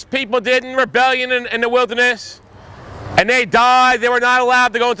Jewish people did in rebellion in the wilderness. And they died. They were not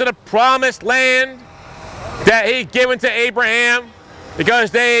allowed to go into the promised land that He'd given to Abraham because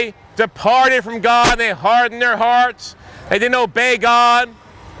they departed from God. They hardened their hearts. They didn't obey God.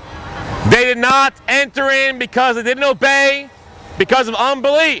 They did not enter in because they didn't obey, because of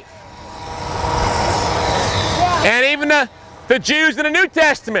unbelief. And even the Jews in the New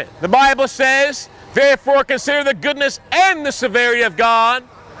Testament, the Bible says, therefore consider the goodness and the severity of God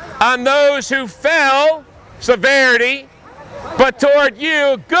on those who fell, severity, but toward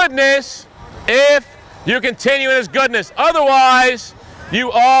you, goodness, if you continue in his goodness. Otherwise,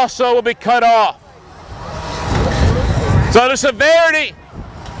 you also will be cut off. So the severity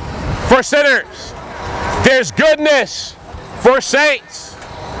for sinners. There's goodness for saints,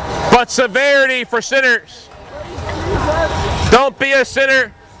 but severity for sinners. Don't be a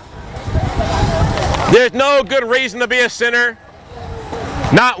sinner. There's no good reason to be a sinner.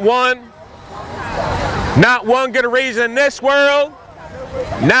 Not one. Not one good reason in this world.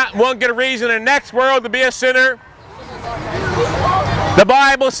 Not one good reason in the next world to be a sinner. The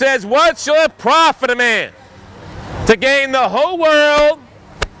Bible says, what shall it profit a man to gain the whole world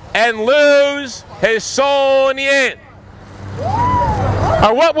and lose his soul in the end?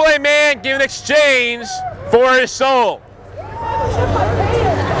 Or what will a man give in exchange for his soul?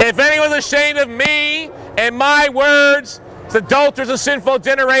 If anyone's ashamed of me and my words, the adulterous and sinful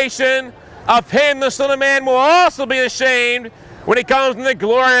generation, of him the Son of Man will also be ashamed when he comes in the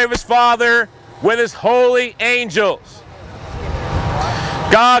glory of his Father with his holy angels.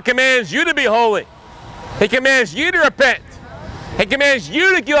 God commands you to be holy. He commands you to repent. He commands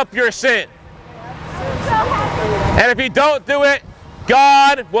you to give up your sin. And if you don't do it,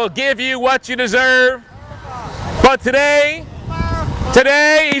 God will give you what you deserve. But today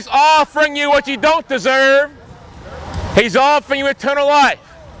he's offering you what you don't deserve. He's offering you eternal life.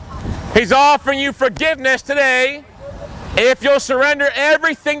 He's offering you forgiveness today. If you'll surrender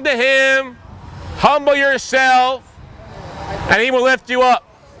everything to him, humble yourself, and he will lift you up.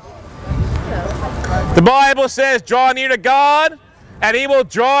 The Bible says, draw near to God, and he will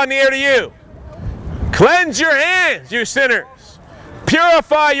draw near to you. Cleanse your hands, you sinners.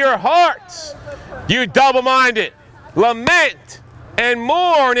 Purify your hearts, you double-minded. Lament and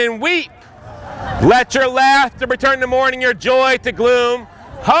mourn and weep. Let your laughter return to mourning, your joy to gloom.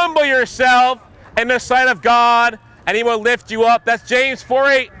 Humble yourself in the sight of God, and he will lift you up. That's James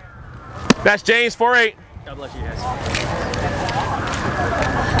 4:8. That's James 4:8. God bless you guys.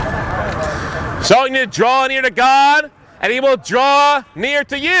 So you need to draw near to God, and he will draw near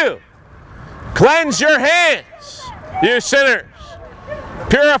to you. Cleanse your hands, you sinners.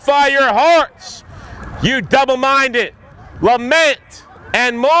 Purify your hearts, you double-minded. Lament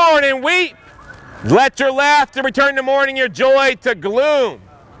and mourn and weep. Let your laughter return to mourning, your joy to gloom.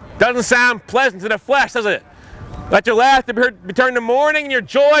 Doesn't sound pleasant to the flesh, does it? Let your laughter return to mourning and your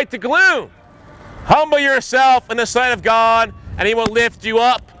joy to gloom. Humble yourself in the sight of God, and he will lift you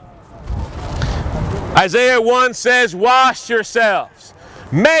up. Isaiah 1 says, wash yourselves.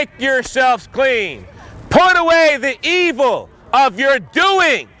 Make yourselves clean. Put away the evil of your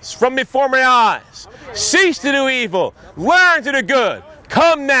doings from before my eyes. Cease to do evil. Learn to do good.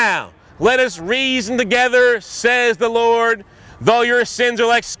 Come now. Let us reason together, says the Lord. Though your sins are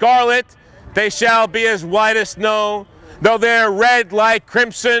like scarlet, they shall be as white as snow. Though they are red like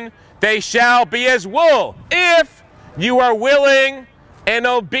crimson, they shall be as wool. If you are willing and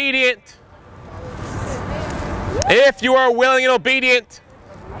obedient. If you are willing and obedient.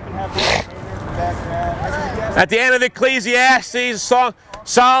 At the end of Ecclesiastes,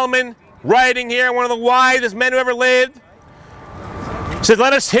 Solomon, writing here, one of the wisest men who ever lived, says,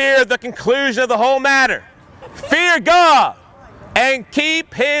 let us hear the conclusion of the whole matter. Fear God and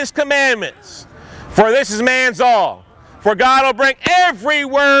keep his commandments, for this is man's all. For God will bring every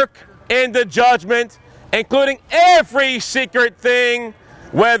work into judgment, including every secret thing,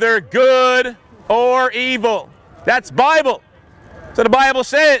 whether good or evil. That's Bible. That's what the Bible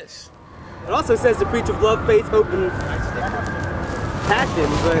says. It also says to preach of love, faith, hope, and passion,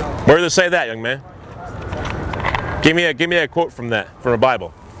 but... Where does it say that, young man? Give me a quote from that, from the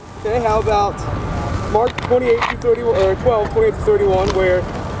Bible. Okay, how about Mark 28 through 31, or 12, 28 through 31, where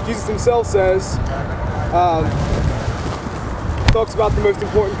Jesus himself says, talks about the most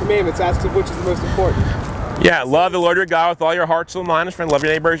important commandments, asks of which is the most important. Yeah, love the Lord your God with all your heart, soul, mind, and strength. Love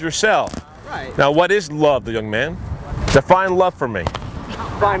your neighbor as yourself. Right. Now, what is love, the young man? Define love for me.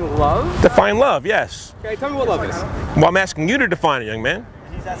 Define love? Define love, yes. Okay, tell me what love is. Well, I'm asking you to define it, young man.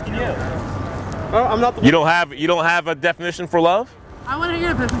 He's asking you. I'm not the You don't have a definition for love? I want to hear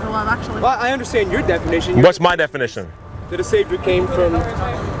your definition for love, actually. Well, I understand your definition. What's my definition? That a Savior came from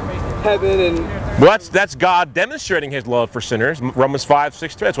heaven and... Well, that's God demonstrating his love for sinners. Romans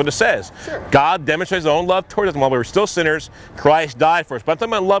 5:6-3, that's what it says. Sure. God demonstrates his own love towards us. While we were still sinners, Christ died for us. But I'm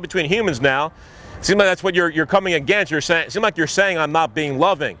talking about love between humans now. It seems like that's what you're coming against. It seems like you're saying I'm not being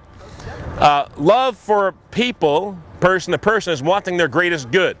loving. Love for people, person to person, is wanting their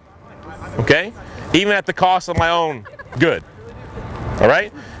greatest good. Okay? Even at the cost of my own good. All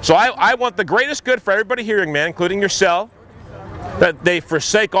right? So I want the greatest good for everybody hearing, man, including yourself, that they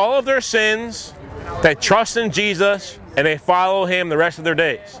forsake all of their sins, they trust in Jesus, and they follow Him the rest of their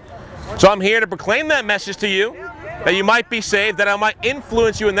days. So I'm here to proclaim that message to you, that you might be saved, that I might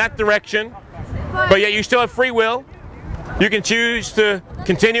influence you in that direction, but yet you still have free will. You can choose to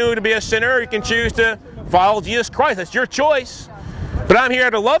continue to be a sinner, or you can choose to follow Jesus Christ. That's your choice. But I'm here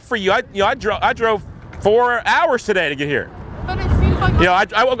to love for you. I drove 4 hours today to get here. But it seems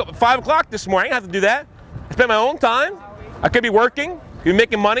like I woke up at 5 o'clock this morning. I didn't have to do that. I spent my own time. I could be working, could be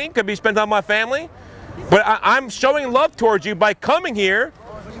making money, could be spending time with my family. But I'm showing love towards you by coming here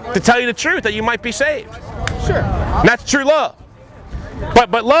to tell you the truth, that you might be saved. Sure. And that's true love.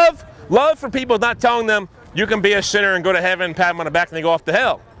 But love for people is not telling them you can be a sinner and go to heaven and pat them on the back and they go off to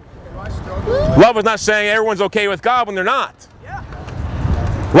hell. Love is not saying everyone's okay with God when they're not.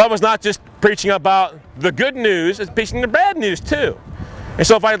 Love is not just preaching about the good news, it's preaching the bad news too. And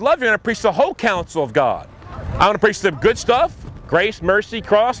so if I love you, I'm going to preach the whole counsel of God. I'm going to preach the good stuff, grace, mercy,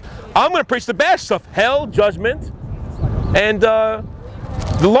 cross. I'm going to preach the bad stuff, hell, judgment, and the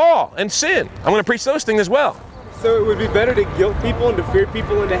law and sin. I'm going to preach those things as well. So it would be better to guilt people and to fear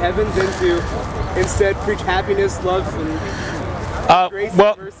people into heaven than to instead preach happiness, love, and grace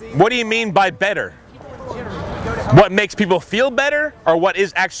well, and mercy? What do you mean by better? What makes people feel better, or what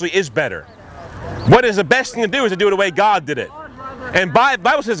actually is better? What is the best thing to do is to do it the way God did it. And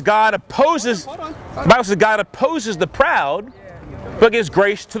Bible says God opposes the proud, but gives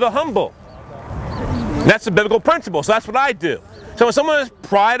grace to the humble. That's a biblical principle. So that's what I do. So when someone is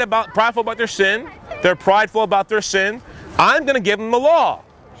prideful about their sin, they're prideful about their sin, I'm going to give them the law.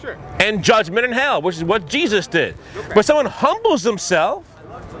 Sure. And judgment and hell, which is what Jesus did. Okay. But someone humbles themselves,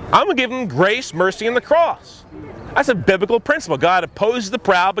 I'm going to give them grace, mercy, and the cross. That's a biblical principle. God opposes the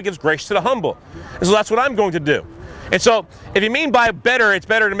proud but gives grace to the humble. And so that's what I'm going to do. And so if you mean by better, it's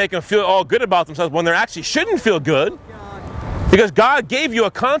better to make them feel all good about themselves when they actually shouldn't feel good. Because God gave you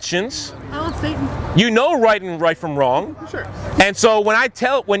a conscience. You know right from wrong. Sure. And so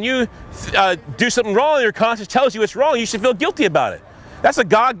when you do something wrong and your conscience tells you it's wrong, you should feel guilty about it. That's a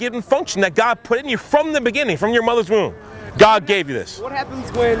God-given function that God put in you from the beginning, from your mother's womb. God gave you this. What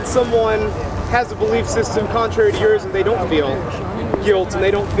happens when someone has a belief system contrary to yours and they don't feel guilt and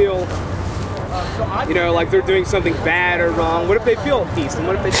they don't feel, like they're doing something bad or wrong? What if they feel peace? And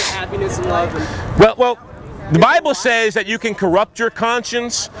what if they feel happiness and love? Well, the Bible says that you can corrupt your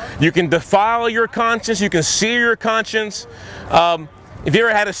conscience, you can defile your conscience, you can sear your conscience. If you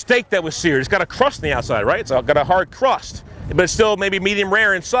ever had a steak that was seared, it's got a crust on the outside, right? It's got a hard crust, but it's still maybe medium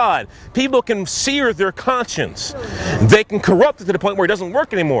rare inside. People can sear their conscience. They can corrupt it to the point where it doesn't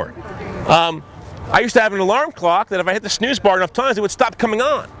work anymore. I used to have an alarm clock that if I hit the snooze bar enough times, it would stop coming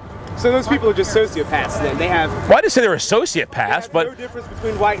on. So those people are just sociopaths then. They have... Well, I didn't say they were sociopaths, but... no difference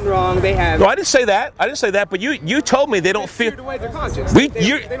between right and wrong. They have... No, I didn't say that. I didn't say that, but you told me they don't feel... away their conscience.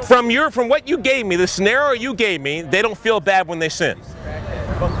 From what you gave me, the scenario you gave me, they don't feel bad when they sin.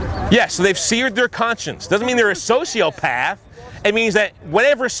 Yes, so they've seared their conscience. Doesn't mean they're a sociopath. It means that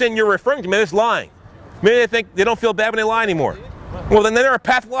whatever sin you're referring to, maybe it's lying. Maybe they think they don't feel bad when they lie anymore. Well, then they're a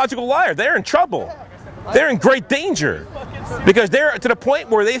pathological liar. They're in trouble. They're in great danger because they're to the point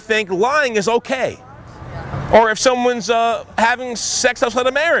where they think lying is okay. Or if someone's having sex outside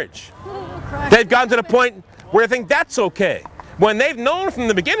of marriage, they've gotten to the point where they think that's okay. When they've known from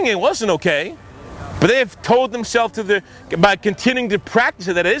the beginning it wasn't okay, but they've told themselves by continuing to practice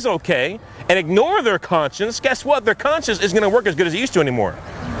it that it is okay and ignore their conscience, guess what? Their conscience isn't going to work as good as it used to anymore.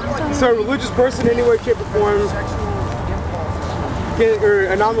 So a religious person, in any way, shape, or form, or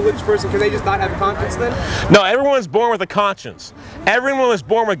a non-religious person, can they just not have a conscience then? No, everyone's born with a conscience. Everyone was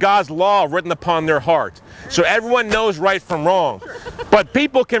born with God's law written upon their heart. So everyone knows right from wrong. But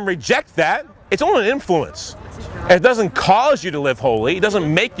people can reject that. It's only an influence. It doesn't cause you to live holy. It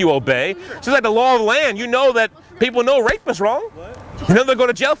doesn't make you obey. It's like the law of the land. You know that people know rape is wrong. You know they'll go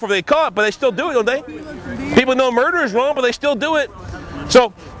to jail for it if they caught, but they still do it, don't they? People know murder is wrong, but they still do it.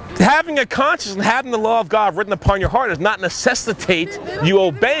 So having a conscience and having the law of God written upon your heart does not necessitate you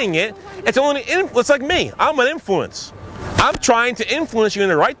obeying it. It's only it's like me. I'm an influence. I'm trying to influence you in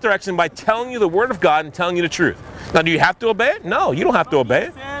the right direction by telling you the Word of God and telling you the truth. Now, do you have to obey it? No, you don't have to obey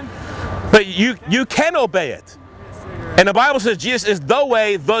it. But you can obey it. And the Bible says Jesus is the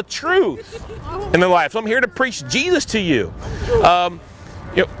way, the truth, and the life. So I'm here to preach Jesus to you.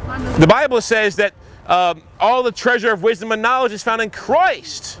 The Bible says that all the treasure of wisdom and knowledge is found in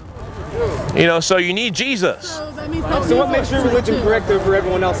Christ. So you need Jesus. So what makes your religion correct over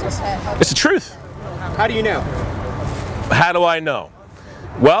everyone else's? It's the truth. How do you know? How do I know?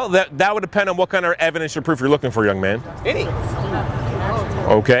 Well, that would depend on what kind of evidence or proof you're looking for, young man. Any.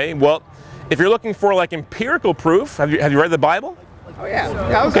 Okay, well, if you're looking for like empirical proof, have you read the Bible? Oh yeah.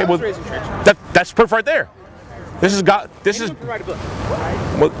 I was raised in church. That's proof right there. This is God. This is. Write a book.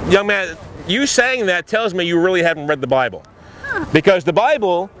 Well, young man, you saying that tells me you really haven't read the Bible, because the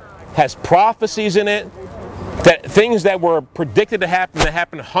Bible has prophecies in it, that things that were predicted to happen that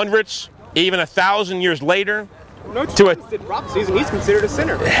happened hundreds, even 1,000 years later. Nostradamus did prophecies, and he's considered a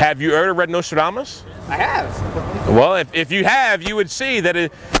sinner. Have you ever read Nostradamus? I have. Well, if you have, you would see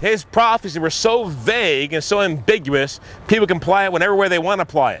that his prophecies were so vague and so ambiguous, people can apply it whenever way they want to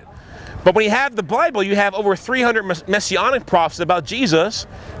apply it. But when you have the Bible, you have over 300 messianic prophecies about Jesus,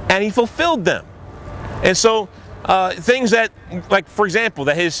 and he fulfilled them. And so things that, like for example,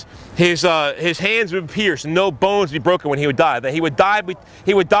 that his hands would be pierced and no bones would be broken when he would die. That he would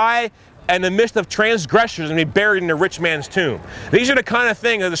die in the midst of transgressors and be buried in a rich man's tomb. These are the kind of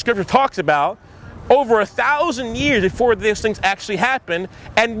things that the Scripture talks about over 1,000 years before these things actually happened,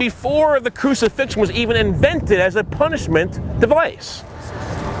 and before the crucifixion was even invented as a punishment device.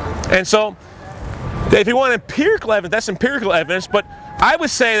 And so, if you want empirical evidence, that's empirical evidence, but I would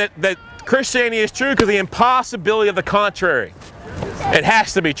say that Christianity is true because of the impossibility of the contrary. It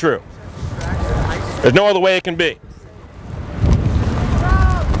has to be true. There's no other way it can be.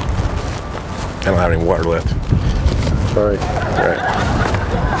 I don't have any water left. Sorry. All right.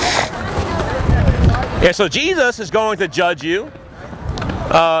 Yeah, so Jesus is going to judge you.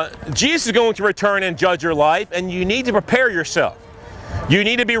 Jesus is going to return and judge your life, and you need to prepare yourself. You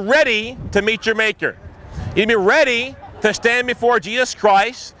need to be ready to meet your Maker. You need to be ready to stand before Jesus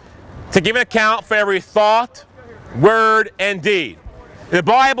Christ to give an account for every thought, word, and deed. The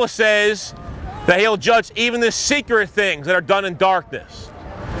Bible says that he'll judge even the secret things that are done in darkness.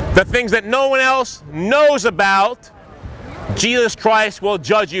 The things that no one else knows about, Jesus Christ will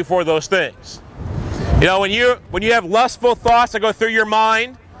judge you for those things. You know, when you have lustful thoughts that go through your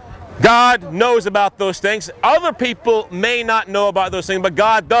mind, God knows about those things. Other people may not know about those things, but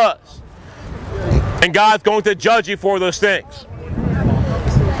God does. And God's going to judge you for those things.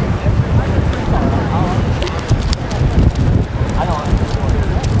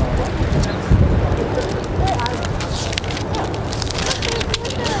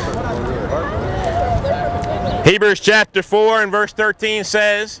 Hebrews chapter 4 and verse 13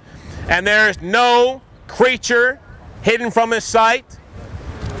 says, "And there is no creature hidden from his sight,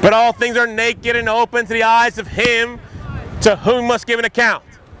 but all things are naked and open to the eyes of him to whom must give an account."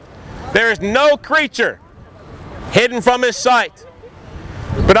 There is no creature hidden from his sight,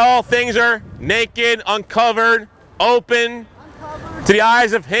 but all things are naked, uncovered, open to the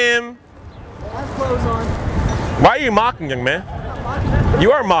eyes of him. Why are you mocking, young man?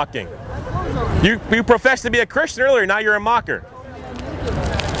 You are mocking. You professed to be a Christian earlier, now you're a mocker.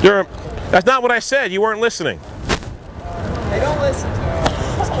 That's not what I said, you weren't listening. They don't listen to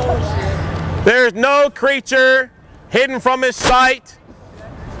me. There is no creature hidden from his sight,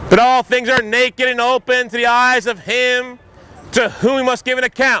 but all things are naked and open to the eyes of him to whom he must give an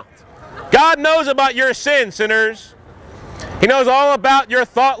account. God knows about your sin, sinners. He knows all about your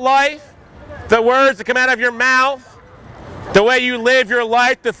thought life, the words that come out of your mouth, the way you live your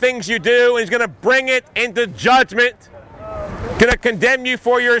life, the things you do, and he's going to bring it into judgment. Going to condemn you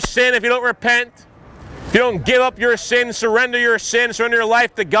for your sin if you don't repent. If you don't give up your sin, surrender your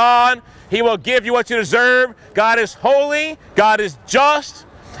life to God, he will give you what you deserve. God is holy, God is just,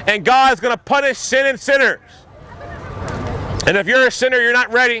 and God is going to punish sin and sinners. And if you're a sinner, you're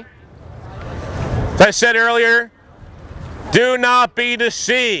not ready. As I said earlier, do not be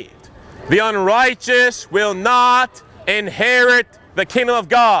deceived. The unrighteous will not inherit the kingdom of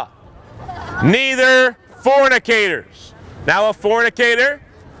God. Neither fornicators. Now a fornicator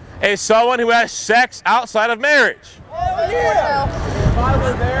is someone who has sex outside of marriage.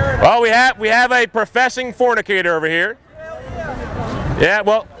 Well, we have a professing fornicator over here. Yeah,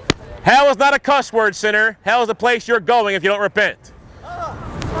 well, hell is not a cuss word, sinner. Hell is the place you're going if you don't repent.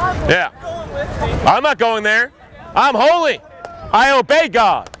 Yeah. I'm not going there. I'm holy. I obey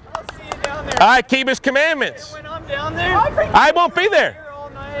God. I keep his commandments. Down there, I won't be there. All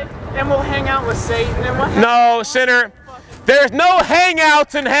night, and we'll hang out with Satan. And what no, sinner. There's no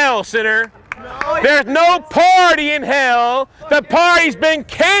hangouts in hell, sinner. There's no party in hell. The party's been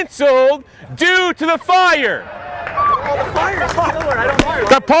canceled due to the fire.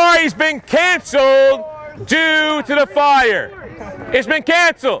 The party's been canceled due to the fire. It's been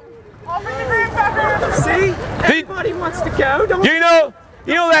canceled. See? Everybody wants to go. Do you know?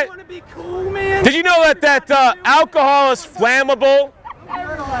 You know that? Did you know that alcohol is flammable?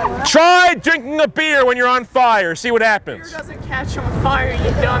 Try drinking a beer when you're on fire. See what happens. Beer doesn't catch on fire,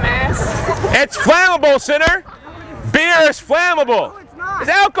 you dumbass. It's flammable, sinner. Beer is flammable. It's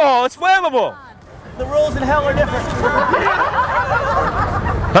alcohol. It's flammable. The rules in hell are different.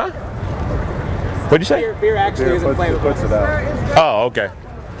 Huh? What'd you say? Beer actually isn't flammable. Puts it out. Oh, okay.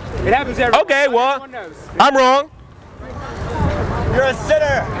 It happens every Okay, well, I'm wrong. You're a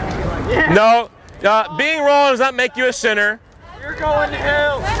sinner. Yeah. No, being wrong does not make you a sinner. You're going to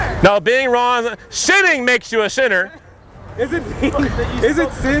hell. No, being wrong, sinning makes you a sinner. Isn't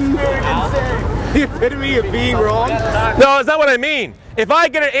sin the epitome of being wrong? No, it's not what I mean. If I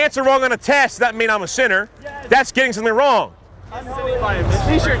get an answer wrong on a test, that means I'm a sinner. That's getting something wrong. At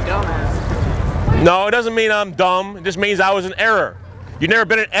least you're a dumbass. No, it doesn't mean I'm dumb. It just means I was in error. You've never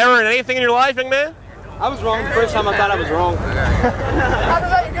been in error in anything in your life, young man? I was wrong the first time I thought I was wrong.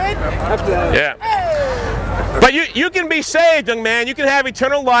 Yeah. But you can be saved, young man. You can have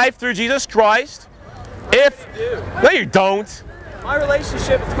eternal life through Jesus Christ. If no, you don't. My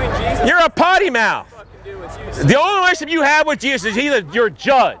relationship between Jesus. You're a potty mouth. The only relationship you have with Jesus is He's your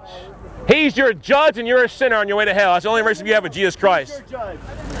judge. He's your judge, and you're a sinner on your way to hell. That's the only relationship you have with Jesus Christ.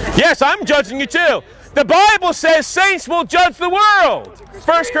 Yes, I'm judging you too. The Bible says saints will judge the world.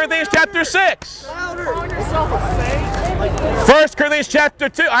 1 Corinthians chapter 6. 1 Corinthians chapter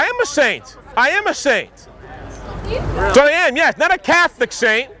 2. I am a saint. I am a saint. So I am, yes, not a Catholic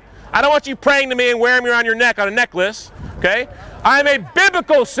saint. I don't want you praying to me and wearing me around your neck on a necklace. Okay? I'm a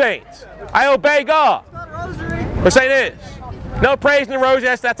biblical saint. I obey God. What saint is? No praise in the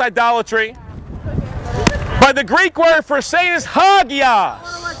rosary, that's idolatry. But the Greek word for saint is hagios,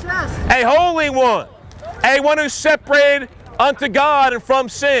 a holy one, a one who's separated unto God and from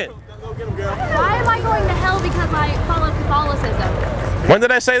sin. Why am I going to hell because I follow Catholicism? When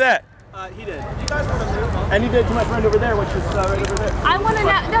did I say that? He did. And he did to my friend over there, which is right over there. I want to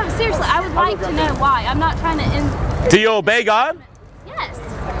know. No, seriously, I would like to know why. I'm not trying to. Do you obey God? Yes.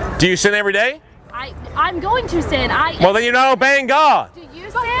 Do you sin every day? I'm going to sin. Well, then you're not obeying God. Do you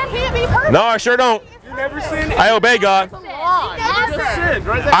sin? Can't be perfect. No, I sure don't. You never sin? I obey God.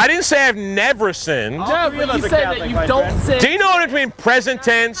 I didn't say I've never sinned. Yeah, but you said that you don't sin. Do you know the difference between present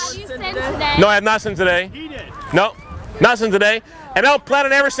tense? Have you sinned today? No, I have not sinned today. He did. No, not sinned today. And I don't plan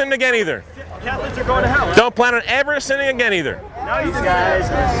on ever sinning again either. Catholics are going to hell. Don't plan on ever sinning again either. These guys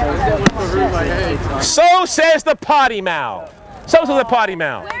are so says the potty mouth. So says the potty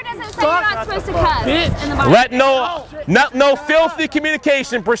mouth. Where does it say you're not supposed to cuss in the Bible? Let no filthy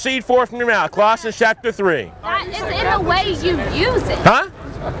communication proceed forth from your mouth. Colossians chapter 3. That is in the way you use it. Huh?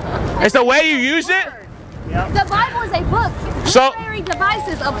 It's the way you use it? The Bible is a book. So Literary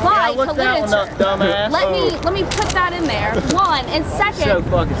devices apply to literature. Let me put that in there. One, and second,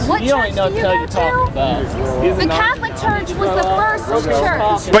 what church do you go to? The Catholic Church was the first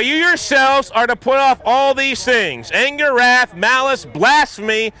church. But you yourselves are to put off all these things: anger, wrath, malice,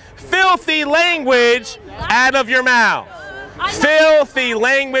 blasphemy, filthy language out of your mouth. Filthy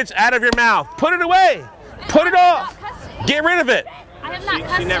language out of your mouth. Put it away. Put it off. Get rid of it. I am not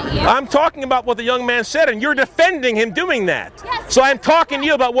cussing you. I'm talking about what the young man said, and you're defending him doing that. Yes, so I'm talking to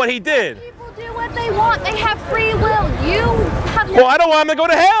you about what he did. People do what they want. They have free will. You have Well, I don't want him to go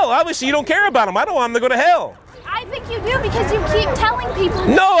to hell. Obviously, you don't care about him. I don't want him to go to hell. I think you do because you keep telling people.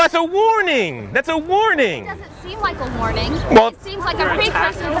 No, that's a warning. That's a warning. It doesn't seem like a warning. Well, it seems like a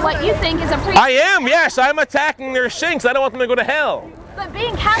precursor to what you think is a precursor. I am, yes. I'm attacking their sins. I don't want them to go to hell. But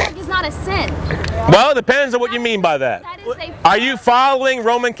being Catholic is not a sin. Well, it depends on what you mean by that. Are you following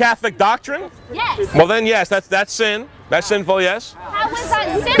Roman Catholic doctrine? Yes. Well, then, yes, that's sin. That's sinful, yes. How is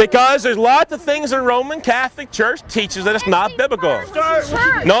that sinful? Because there's lots of things the Roman Catholic Church teaches that it's not biblical.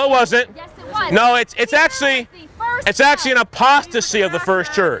 No, it wasn't. Yes, it was. No, it's actually an apostasy of the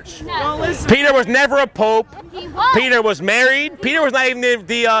first church. Peter was never a pope. Peter was married. Peter was not even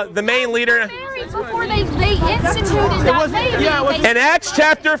the main leader. Before they instituted that baby. In Acts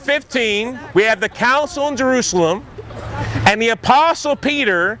chapter 15, we have the council in Jerusalem, and the apostle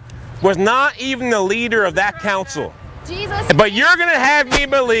Peter was not even the leader of that council. But you're going to have me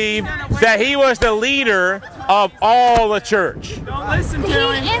believe that he was the leader of all the church. Don't listen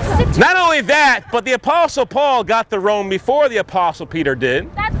to him. Not only that, but the apostle Paul got to Rome before the apostle Peter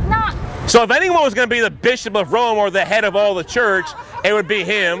did. That's not. So if anyone was going to be the bishop of Rome or the head of all the church, it would be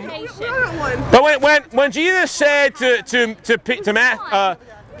him. But when Jesus said to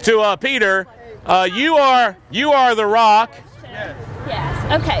Peter, you are the rock.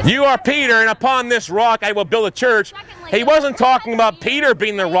 Yes. Okay. You are Peter, and upon this rock I will build a church. He wasn't talking about Peter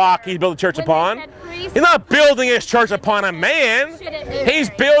being the rock he built a church upon. He's not building his church upon a man. He's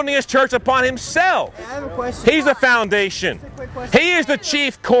building his church upon himself. He's the foundation. He is the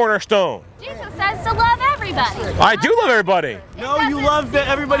chief cornerstone. Jesus says to love everybody. I do love everybody. No, you love that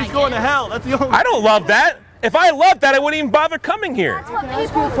everybody's going to hell. That's the only. I don't love that. If I loved that, I wouldn't even bother coming here.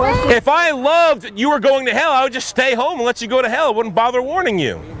 If I loved you were going to hell, I would just stay home and let you go to hell. I wouldn't bother warning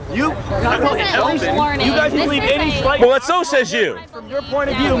you. You guys believe any slight. Well, that so says you. From your point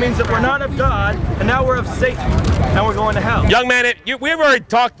of view means that we're not of God, and now we're of Satan, and we're going to hell. Young man, we've already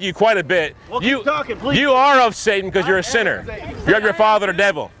talked to you quite a bit. Well, keep talking, please. You are of Satan because you're a sinner. You're of your father, the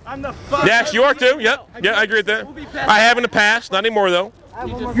devil. I'm the father. Yes, you are too. Yep. Yeah, I agree with that. I have in the past, not anymore though.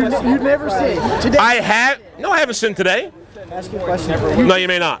 You never sinned. Today. I have. No, I haven't sinned today. Ask you a question. No, you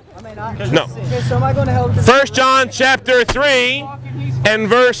may not. I may not. No. Okay, so am I going to hell? 1 John chapter 3 and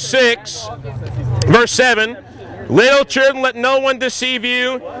verse 6, verse 7. Little children, let no one deceive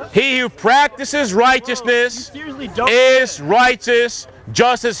you. He who practices righteousness is righteous,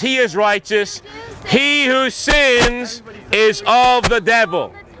 just as he is righteous. He who sins is of the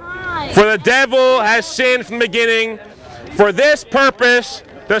devil. For the devil has sinned from the beginning. For this purpose,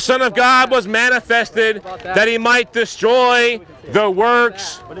 the Son of God was manifested, that he might destroy the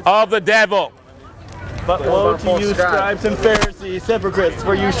works of the devil. But woe to you, scribes and Pharisees, hypocrites,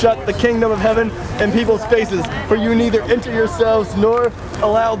 for you shut the kingdom of heaven in people's faces, for you neither enter yourselves nor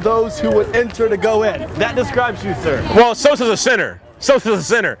allow those who would enter to go in. That describes you, sir. Well, so says a sinner. So says a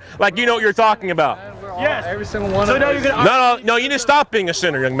sinner. Like you know what you're talking about. Yes. Every single one so of now us. you're gonna No, you need to stop being a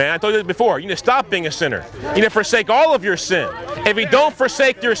sinner, young man. I told you this before. You need to stop being a sinner. You need to forsake all of your sin. If you don't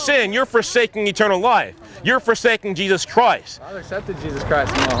forsake your sin, you're forsaking eternal life. You're forsaking Jesus Christ. I've accepted Jesus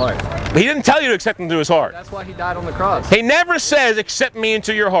Christ in my heart. He didn't tell you to accept him into his heart. That's why he died on the cross. He never says, accept me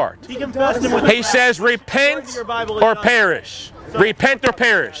into your heart. He confessed him with He says, repent or perish. Repent or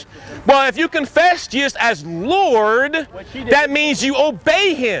perish. Well, if you confess Jesus as Lord, that means you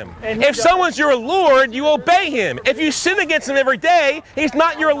obey him. If someone's your Lord, you obey him. If you sin against him every day, he's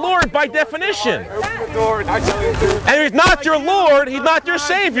not your Lord by definition. And if he's not your Lord, he's not your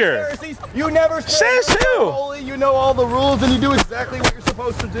Savior. You never says who? Holy, you know all the rules and you do exactly what you're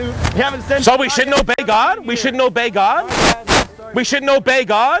supposed to do. You haven't sinned. So we shouldn't obey God? We shouldn't obey God? We shouldn't obey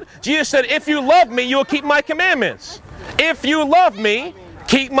God? Jesus said, if you love me, you will keep my commandments. If you love me,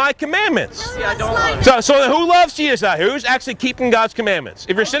 keep my commandments. So who loves Jesus out here? Who's actually keeping God's commandments?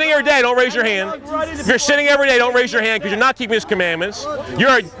 If you're sinning every day, don't raise your hand. If you're sinning every day, don't raise your hand because you're not keeping his commandments.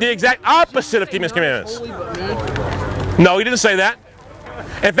 You're the exact opposite of keeping his commandments. No, he didn't say that.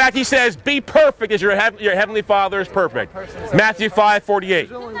 In fact, he says, be perfect as your heavenly Father is perfect. Matthew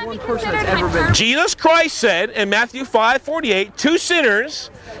 5:48. Jesus Christ said in Matthew 5:48 to sinners,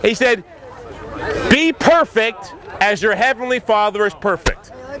 he said, be perfect as your heavenly Father is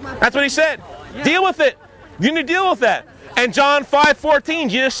perfect. That's what he said. Deal with it. You need to deal with that. And John 5:14,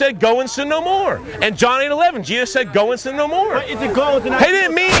 Jesus said, go and sin no more. And John 8:11, Jesus said, go and sin no more. He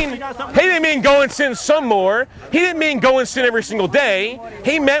didn't mean go and sin some more. He didn't mean go and sin every single day.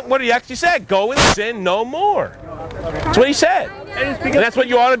 He meant what he actually said, go and sin no more. That's what he said. And that's what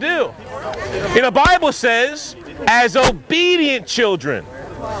you ought to do. And the Bible says, as obedient children,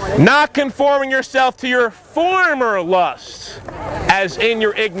 not conforming yourself to your former lusts, as in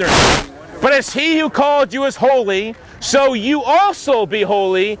your ignorance. But as he who called you is holy, so you also be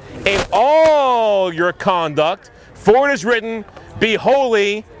holy in all your conduct. For it is written, be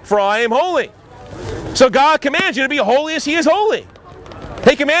holy, for I am holy. So God commands you to be holy as he is holy.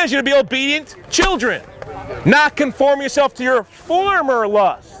 He commands you to be obedient children, not conform yourself to your former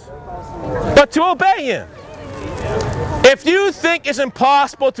lusts, but to obey him. If you think it's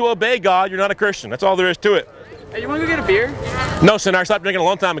impossible to obey God, you're not a Christian. That's all there is to it. Hey, you want to go get a beer? No, sinner. I stopped drinking a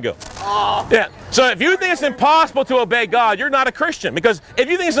long time ago. Oh. Yeah. So if you think it's impossible to obey God, you're not a Christian. Because if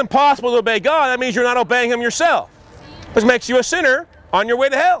you think it's impossible to obey God, that means you're not obeying him yourself. Which makes you a sinner on your way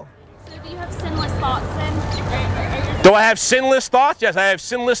to hell. So do you have sinless thoughts then? Do I have sinless thoughts? Yes, I have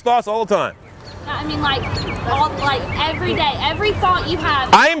sinless thoughts all the time. I mean, like every day, every thought you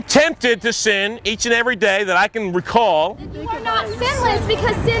have. I am tempted to sin each and every day that I can recall. You are not sinless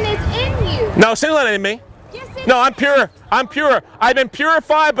because sin is in you. No, sin is not in me. Yes, it No, I'm pure. I'm pure. I've been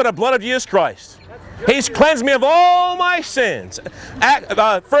purified by the blood of Jesus Christ. He's cleansed me of all my sins.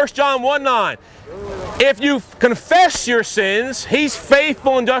 1 John 1:9. If you confess your sins, he's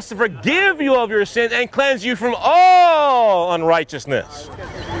faithful and just to forgive you of your sins and cleanse you from all unrighteousness.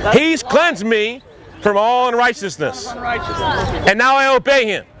 He's cleansed me from all unrighteousness. And now I obey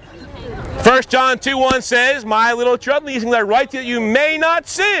him. 1 John 2:1 says, my little children, these things I write to you that you may not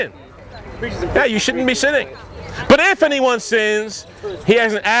sin. Yeah, you shouldn't be sinning. But if anyone sins, he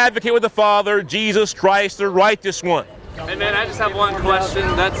has an advocate with the Father, Jesus Christ, the righteous one. Hey man, I just have one question.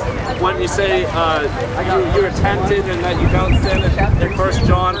 That's when you say you're tempted and that you don't sin in 1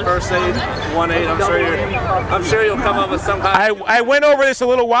 John, verse 8, 1:8. I'm sure you'll come up with some kind of... I went over this a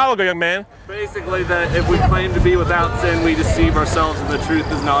little while ago, young man. Basically, that if we claim to be without sin, we deceive ourselves and the truth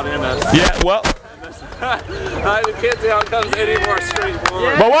is not in us. Yeah, well... I can't see how it comes any more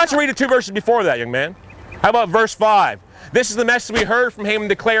straightforward. But why don't you read the 2 verses before that, young man? How about verse 5? This is the message we heard from him and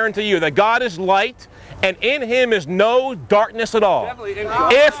declare unto you, that God is light, and in him is no darkness at all.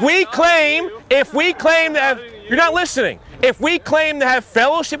 If we claim to have, you're not listening. If we claim to have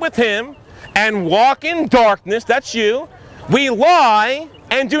fellowship with him and walk in darkness, that's you, we lie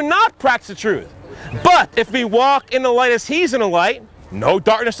and do not practice the truth. But if we walk in the light as he's in the light, no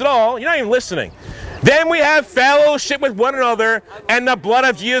darkness at all, you're not even listening. Then we have fellowship with one another, and the blood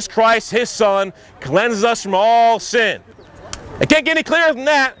of Jesus Christ, his Son, cleanses us from all sin. It can't get any clearer than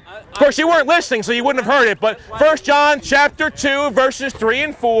that. Of course, you weren't listening, so you wouldn't have heard it. But 1 John chapter 2, verses 3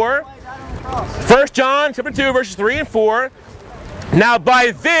 and 4. 1 John chapter 2, verses 3 and 4. Now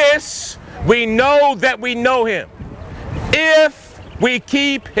by this we know that we know him, if we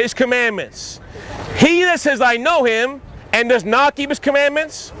keep his commandments. He that says, I know him, and does not keep his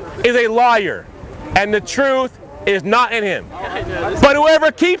commandments, is a liar, and the truth is not in him. But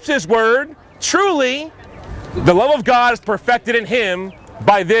whoever keeps his word, truly, the love of God is perfected in him.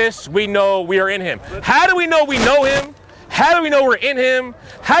 By this we know we are in him. How do we know we know him? How do we know we're in him?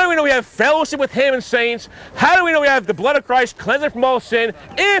 How do we know we have fellowship with him and saints? How do we know we have the blood of Christ cleansing from all sin?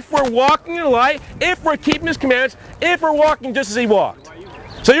 If we're walking in the light, if we're keeping his commandments, if we're walking just as he walked.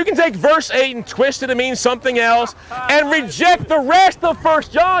 So you can take verse 8 and twist it to mean something else and reject the rest of 1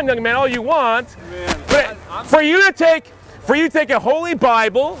 John, young man, all you want. But for you to take a holy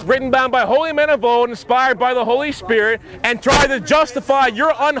Bible, written down by holy men of old, inspired by the Holy Spirit, and try to justify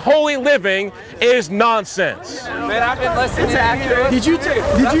your unholy living is nonsense. Man, I've been listening to accurate.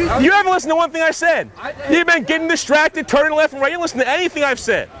 You haven't listened to one thing I said. You've been getting distracted, turning left and right. You don't listen to anything I've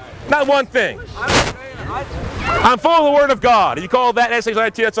said. Not one thing. I'm full of the Word of God. If you call that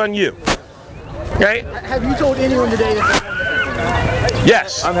SHIT, that's on you. Okay? Have you told anyone today that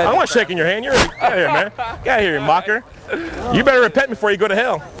Yes. I'm not shaking your hand. You're out of here, man. Get out of here, you mocker. You better repent before you go to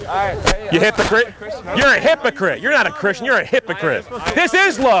hell. You hypocrite. You're a hypocrite. You're not a Christian. You're a hypocrite. This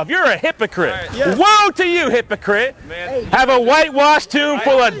is love. You're a hypocrite. Woe to you, hypocrite. Have a whitewashed tomb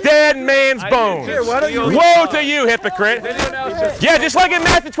full of dead man's bones. Woe to you, hypocrite. Yeah, just like in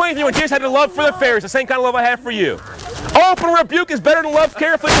Matthew 23 when Jesus had the love for the Pharisees, the same kind of love I have for you. Open rebuke is better than love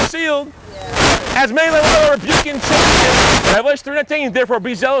carefully concealed. As many that will rebuke and chasten. Revelation 3:19, therefore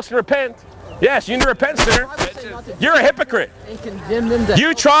be zealous and repent. Yes, you need to repent, sinner. You're a hypocrite.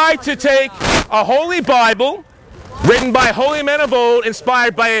 You try to take a holy Bible, written by holy men of old,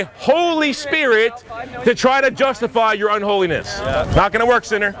 inspired by a Holy Spirit, to try to justify your unholiness. Not going to work,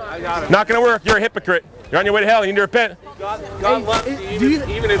 sinner. Not going to work. You're a hypocrite. You're on your way to hell. You need to repent. God loves you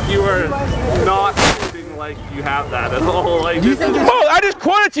even if you are not acting like you have that at all. Like, well, I just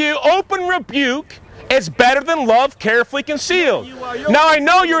quoted to you, open rebuke is better than love carefully concealed. Now I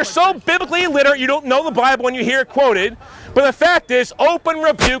know you're so biblically illiterate you don't know the Bible when you hear it quoted, but the fact is open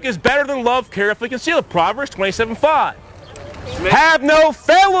rebuke is better than love carefully concealed. Proverbs 27:5. Have no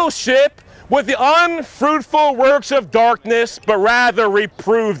fellowship with the unfruitful works of darkness, but rather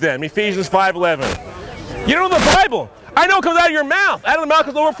reprove them. Ephesians 5:11. You don't know the Bible. I know it comes out of your mouth. Out of the mouth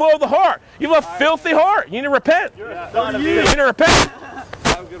comes the overflow of the heart. You have a filthy heart. You need to repent. You need to repent.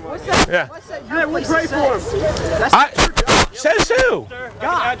 Yeah. Hey, we'll pray for him. Says who?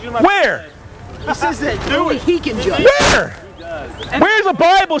 God. Where? He says that only he can judge. Where? Where's the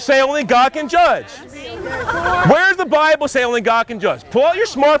Bible say only God can judge? Where's the Bible say only God can judge? Pull out your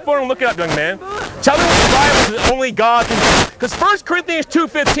smartphone and look it up, young man. Tell me what the Bible says only God can judge. Because 1 Corinthians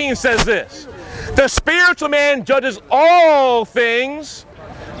 2:15 says this. The spiritual man judges all things,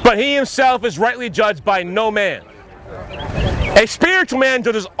 but he himself is rightly judged by no man. A spiritual man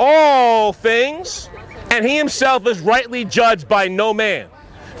judges all things, and he himself is rightly judged by no man.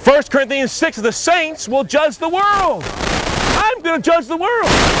 1 Corinthians 6, the saints will judge the world. I'm going to judge the world.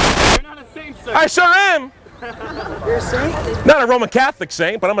 You're not a saint, sir. I sure am. You're a saint? Not a Roman Catholic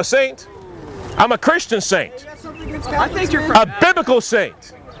saint, but I'm a saint. I'm a Christian saint. I think you're a biblical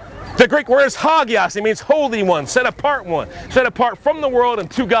saint. The Greek word is hagios. It means holy one, set apart from the world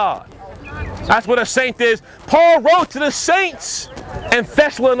and to God. That's what a saint is. Paul wrote to the saints in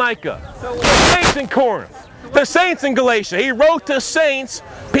Thessalonica, the saints in Corinth, the saints in Galatia. He wrote to saints,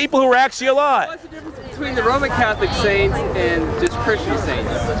 people who were actually alive. between the Roman Catholic saints and just Christian saints?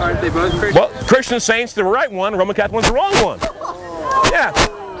 Aren't they both Christian? Well, Christian saints the right one, Roman Catholic one's the wrong one. Yeah.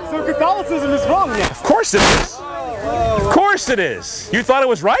 So Catholicism is wrong now. Of course it is. Of course it is. You thought it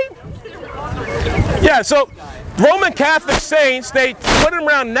was right? Yeah, so Roman Catholic saints, they put them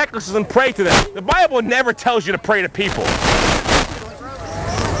around necklaces and pray to them. The Bible never tells you to pray to people.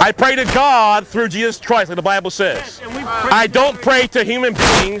 I pray to God through Jesus Christ, like the Bible says. I don't pray to human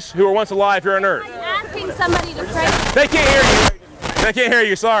beings who were once alive here on earth. Asking somebody to pray. They can't hear you. They can't hear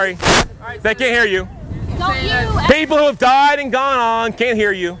you, sorry. They can't hear you. People who have died and gone on can't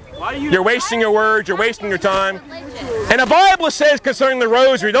hear you. You're wasting your words, you're wasting your time. And the Bible says concerning the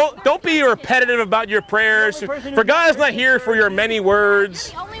rosary, don't be repetitive about your prayers. For God is not here for your many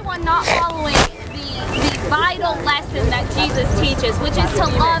words. The only one not following the vital lesson that Jesus teaches, which is to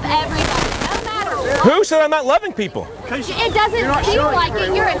love everybody, no matter what. Who said I'm not loving people? It doesn't feel like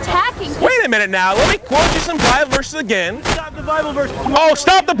it. You're attacking people. Wait a minute now. Let me quote you some Bible verses again. Stop the Bible verses. Oh,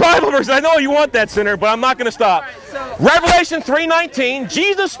 stop the Bible verses. I know you want that, sinner, but I'm not going to stop. Revelation 3:19,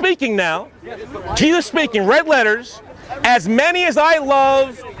 Jesus speaking now. Jesus speaking, red letters. As many as I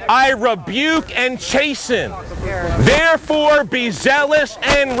love, I rebuke and chasten. Therefore, be zealous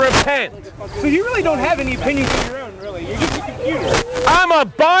and repent. So you really don't have any opinions of your own, really. You're just a computer. I'm a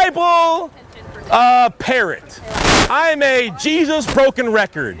Bible parrot. I'm a Jesus broken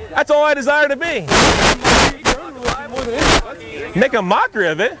record. That's all I desire to be. Make a mockery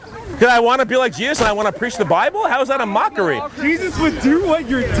of it. Because I want to be like Jesus and I want to preach the Bible? How is that a mockery? Jesus would do what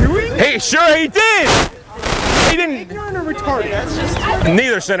you're doing? Hey, sure he did. He didn't. Ignorant or retarded?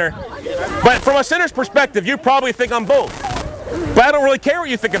 Neither, sinner. But from a sinner's perspective, you probably think I'm both. But I don't really care what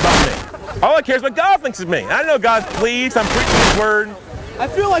you think about me. All I care is what God thinks of me. I know God's pleased. I'm preaching His word. I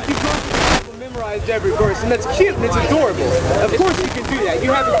feel like you've memorized every verse, and that's cute and it's adorable. Of course you can do that.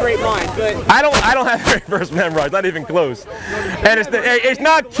 You have a great mind, but I don't have every verse memorized. Not even close. And it's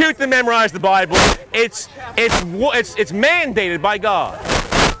not cute to memorize the Bible. It's mandated by God.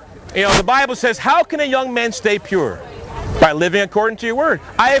 You know, the Bible says, how can a young man stay pure? By living according to your word.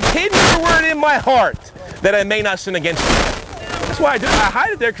 I have hidden your word in my heart that I may not sin against you. That's why I do it. I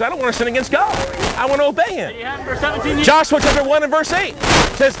hide it there because I don't want to sin against God. I want to obey Him. Joshua chapter 1 and verse 8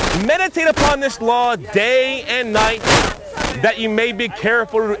 says, meditate upon this law day and night that you may be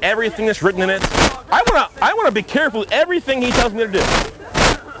careful to do everything that's written in it. I want to be careful with everything He tells me to do. So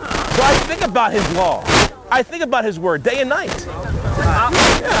I think about His law. I think about His word day and night.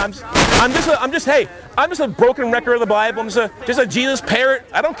 Yeah, I'm just a broken record of the Bible. I'm just a Jesus parrot.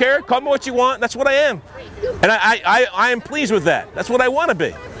 I don't care. Call me what you want. That's what I am. And I am pleased with that. That's what I want to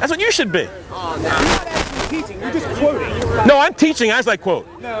be. That's what you should be. Oh, no. You're not actually teaching. You're just quoting. No, I'm teaching as I quote.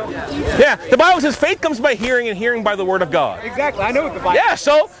 No. Yeah, the Bible says faith comes by hearing and hearing by the word of God. Exactly. I know what the Bible Yeah,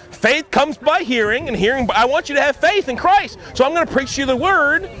 so faith comes by hearing and hearing. I want you to have faith in Christ. So I'm going to preach you the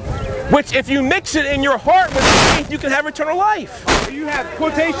word, which if you mix it in your heart with faith, you can have eternal life. So you have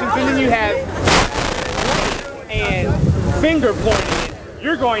quotations and then you have and finger pointing.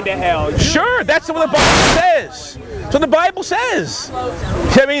 You're going to hell. Sure, that's what the Bible says. So the Bible says.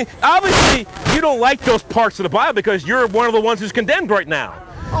 I mean, obviously, you don't like those parts of the Bible because you're one of the ones who's condemned right now.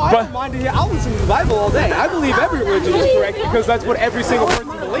 Oh, I don't mind to hear. I'll listen to the Bible all day. I believe every religion is correct because that's what every single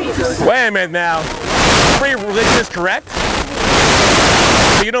person believes. Wait a minute now. Every religion is correct?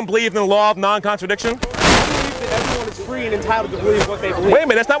 So you don't believe in the law of non-contradiction? Everyone is free and entitled to believe what they believe. Wait a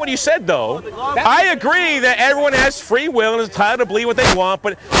minute, that's not what you said though. I agree that everyone has free will and is entitled to believe what they want,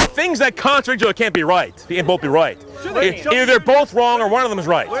 but things that contradict each other can't be right. They can't both be right. Either they're both wrong or one of them is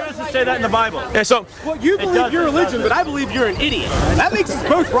right. Where does it say that in the Bible? And so, well, you believe your religion, but I believe you're an idiot. That makes us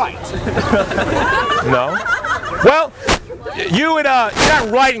both right. No. Well, you're not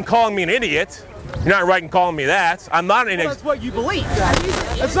right in calling me an idiot. You're not right in calling me that. I'm not an idiot. Well, that's what you believe.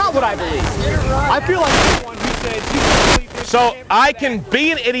 That's not what I believe. I feel like everyone who says you believe this. So I can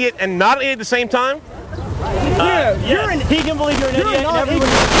be an idiot and not an idiot at the same time? He can believe you're an idiot and everyone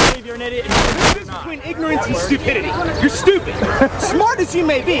can believe you're an idiot. There's a difference between ignorance and stupidity. You're stupid. Smart as you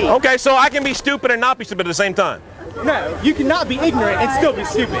may be. Okay, so I can be stupid and not be stupid at the same time. No, you cannot be ignorant and still be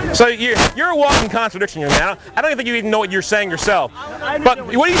stupid. So you're a walking contradiction, man. I don't even think you even know what you're saying yourself. But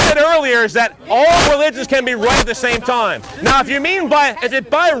what you said earlier is that all religions can be right at the same time. Now, if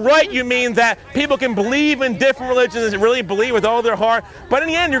by right you mean that people can believe in different religions and really believe with all their heart, but in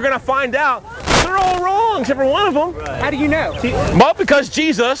the end you're going to find out they're all wrong except for one of them. How do you know? Well, because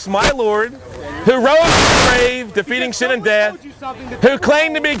Jesus, my Lord, who rose from the grave, defeating sin and death, who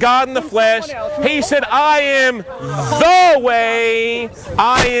claimed to be God in the flesh, He said, I am the way,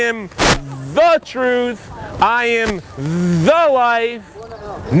 I am the truth, I am the life.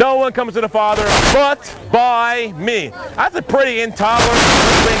 No one comes to the Father but by me. That's a pretty intolerant,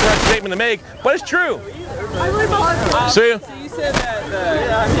 incorrect statement to make, but it's true. See? So you said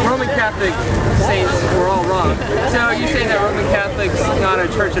that Roman Catholic saints were all wrong. So are you saying that Roman Catholic's not a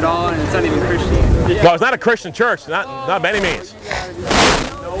church at all and it's not even Christian? No, it's not a Christian church, not by any means.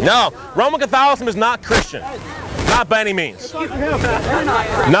 No, Roman Catholicism is not Christian. Not by any means.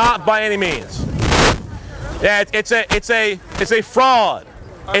 Not by any means. Yeah, it's a fraud.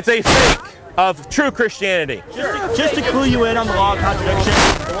 It's a fake of true Christianity. Just to clue you in on the law of contradiction,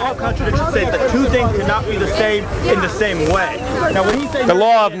 the law of contradiction says that two things cannot be the same in the same way. Now, when he's saying the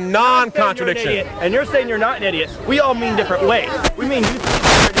law of non-contradiction, and you're saying you're not an idiot, we all mean different ways. We mean you think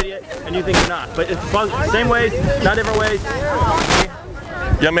you're an idiot and you think you're not, but it's the same ways, not different ways.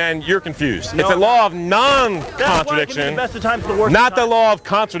 Yeah, man, you're confused. It's a law of non-contradiction, not the law of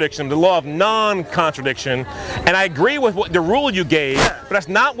contradiction, the law of non-contradiction. And I agree with what the rule you gave, but that's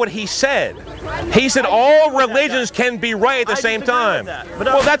not what he said. He said all religions can be right at the same time.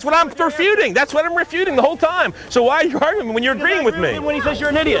 Well, that's what I'm refuting. That's what I'm refuting the whole time. So why are you arguing when you're agreeing with me? When he says you're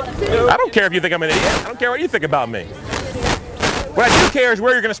an idiot. I don't care if you think I'm an idiot. I don't care what you think about me. What I do care is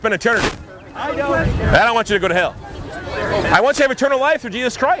where you're going to spend eternity. I don't want you to go to hell. I want you to have eternal life through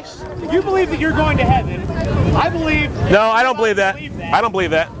Jesus Christ. You believe that you're going to heaven. I believe... No, I don't believe that. I don't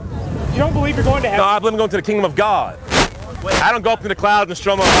believe that. You don't believe you're going to heaven? No, I believe I'm going to the kingdom of God. I don't go up to the clouds and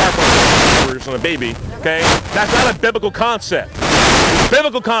strum a harp on a baby, okay? That's not a biblical concept. The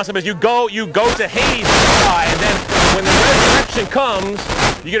biblical concept is you go to Hades and die, and then when the resurrection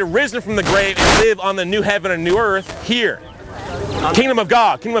comes, you get risen from the grave and live on the new heaven and new earth here. Kingdom of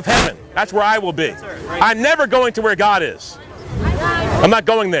God, kingdom of heaven. That's where I will be. I'm never going to where God is. I'm not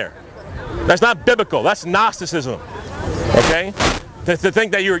going there. That's not biblical. That's Gnosticism. Okay? To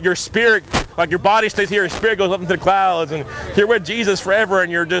think that your spirit, like your body stays here, your spirit goes up into the clouds, and you're with Jesus forever,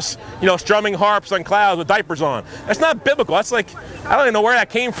 and you're just, strumming harps on clouds with diapers on. That's not biblical. That's like, I don't even know where that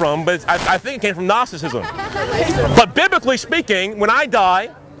came from, but I think it came from Gnosticism. But biblically speaking, when I die,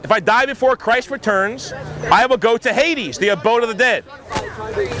 if I die before Christ returns, I will go to Hades, the abode of the dead.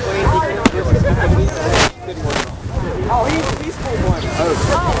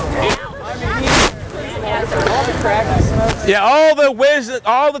 Yeah, all the wisdom,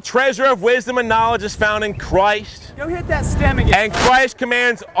 all the treasure of wisdom and knowledge is found in Christ. Go hit that stem again. And Christ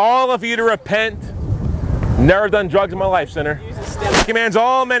commands all of you to repent. Never done drugs in my life, sinner. He commands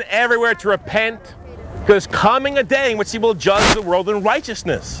all men everywhere to repent. Because coming a day in which he will judge the world in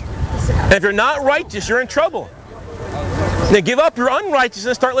righteousness. And if you're not righteous, you're in trouble. Then give up your unrighteousness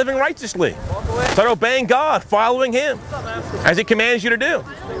and start living righteously. Start obeying God, following him, as he commands you to do.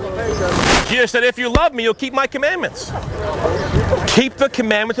 Jesus said, if you love me, you'll keep my commandments. Keep the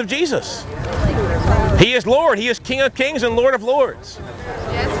commandments of Jesus. He is Lord. He is King of kings and Lord of lords.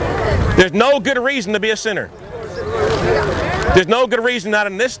 There's no good reason to be a sinner. There's no good reason, not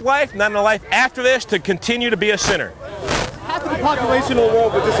in this life, not in the life after this, to continue to be a sinner. Half of the population of the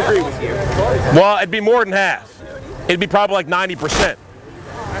world would disagree with you. Well, it'd be more than half. It'd be probably like 90%.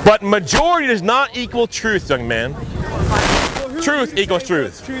 But majority does not equal truth, young man. Truth equals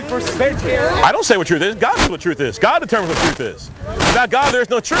truth. I don't say what truth is. God knows what truth is. God determines what truth is. Without God, there's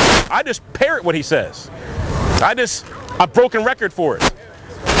no truth. I just parrot what he says. A broken record for it.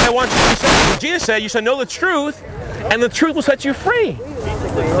 I want you to say, Jesus said, you shall know the truth, and the truth will set you free.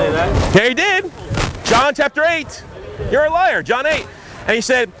 Yeah, he did. John chapter 8. You're a liar. John 8. And he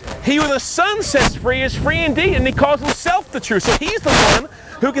said, he who the Son sets free is free indeed. And he calls himself the truth. So he's the one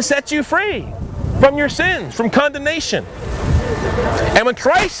who can set you free from your sins, from condemnation. And when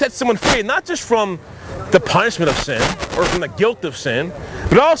Christ sets someone free, not just from the punishment of sin or from the guilt of sin,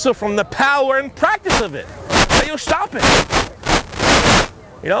 but also from the power and practice of it, that you'll stop it.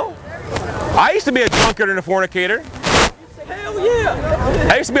 I used to be a drunkard and a fornicator. Hell yeah!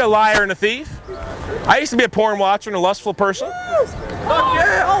 I used to be a liar and a thief. I used to be a porn watcher and a lustful person. Fuck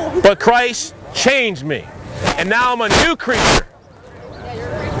yeah! But Christ changed me. And now I'm a new creature.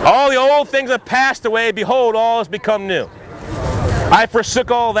 All the old things have passed away. Behold, all has become new. I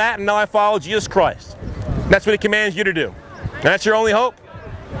forsook all that, and now I follow Jesus Christ. That's what he commands you to do. And that's your only hope.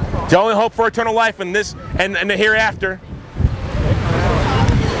 It's your only hope for eternal life in this and the hereafter.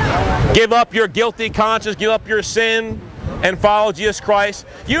 Give up your guilty conscience, give up your sin, and follow Jesus Christ.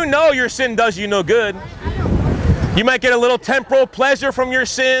 You know your sin does you no good. You might get a little temporal pleasure from your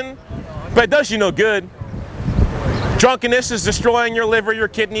sin, but it does you no good. Drunkenness is destroying your liver, your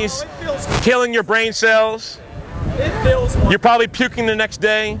kidneys, killing your brain cells. You're probably puking the next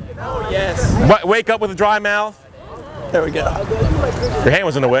day. Oh, yes. Wake up with a dry mouth. There we go. Your hand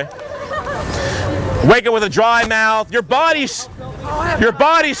was in the way. Wake up with a dry mouth. Your body's Your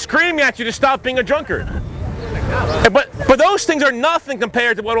body's screaming at you to stop being a drunkard. But those things are nothing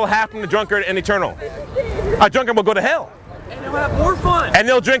compared to what will happen to the drunkard in eternal. A drunkard will go to hell. And they'll have more fun. And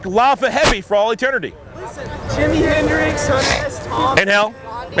they'll drink lava heavy for all eternity. Listen, Jimi Hendrix, Hunter Thomas, In hell?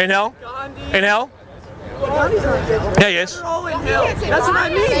 In hell? In hell? Gandhi's not in hell. Yeah, he is. They're all in hell. That's what I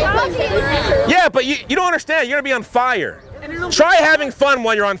mean. Yeah, but you don't understand. You're going to be on fire. Try having fun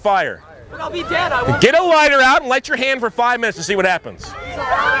while you're on fire. But I'll be dead. I won't. Get a lighter out and light your hand for 5 minutes to see what happens.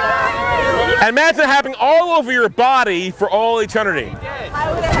 And imagine it happening all over your body for all eternity.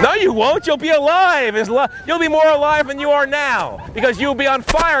 No, you won't. You'll be alive. You'll be more alive than you are now because you'll be on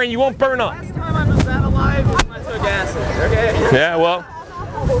fire and you won't burn up. Last time I was that alive was when I took acid. Okay. Yeah, well,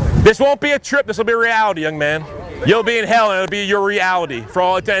 this won't be a trip. This will be a reality, young man. You'll be in hell and it'll be your reality for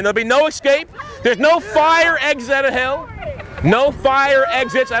all eternity. There'll be no escape. There's no fire exit out of hell. No fire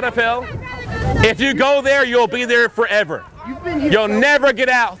exits out of hell. If you go there, you'll be there forever. You'll never get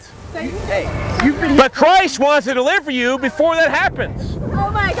out. But Christ wants to deliver you before that happens.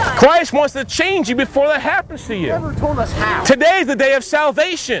 Oh my God. Christ wants to change you before that happens to you. Never told us how. Today's the day of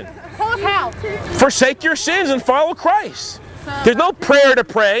salvation. Tell us how. Forsake your sins and follow Christ. There's no prayer to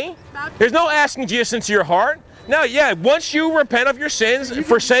pray. There's no asking Jesus into your heart. No, yeah, once you repent of your sins,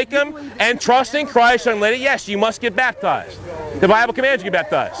 forsake them, and trust in Christ and let it, yes, you must get baptized. The Bible commands you to get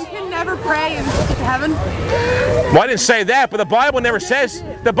baptized. You can never pray and get to heaven. Well, I didn't say that, but the Bible never says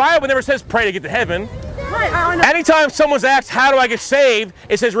pray to get to heaven. Right, I know. Anytime someone's asked, how do I get saved,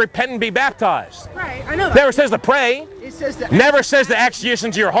 it says repent and be baptized. Right, I know that. Never says to pray. It says that. Never says to ask Jesus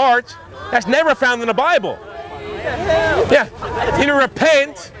into your heart. That's never found in the Bible. Yeah, you need to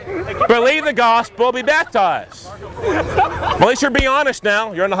repent, believe the gospel, be baptized. Well, at least you're being honest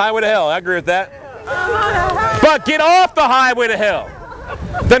now. You're on the highway to hell. I agree with that. But get off the highway to hell.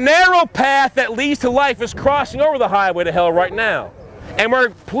 The narrow path that leads to life is crossing over the highway to hell right now. And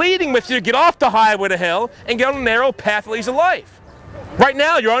we're pleading with you to get off the highway to hell and get on the narrow path that leads to life. Right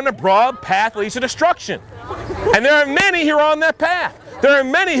now, you're on the broad path that leads to destruction. And there are many who are on that path. There are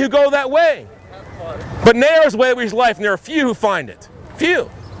many who go that way. But narrow is the way that leads to life, and there are few who find it. Few.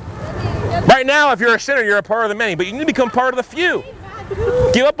 Right now, if you're a sinner, you're a part of the many, but you need to become part of the few.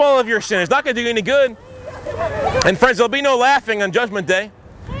 Give up all of your sin. It's not going to do you any good. And friends, there'll be no laughing on Judgment Day.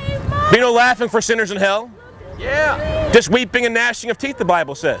 Be no laughing for sinners in hell. Yeah. Just weeping and gnashing of teeth, the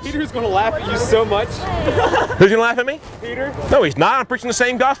Bible says. Peter's going to laugh at you so much. Who's going to laugh at me? Peter? No, he's not. I'm preaching the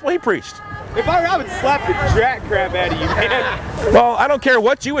same gospel he preached. If I were, I would slap the jack crap out of you, man. Well, I don't care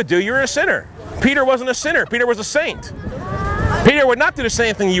what you would do. You're a sinner. Peter wasn't a sinner. Peter was a saint. Peter would not do the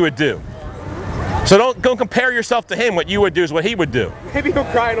same thing you would do. So don't go compare yourself to him. What you would do is what he would do. Maybe he'll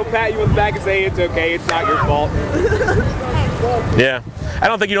cry and he'll pat you on the back and say, it's okay, it's not your fault. Yeah. I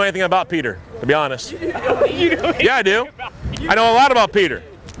don't think you know anything about Peter, to be honest. You know Yeah, I do. I know a lot about Peter.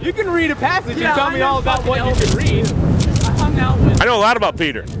 You can read a passage and tell me all about what you can read. I know a lot about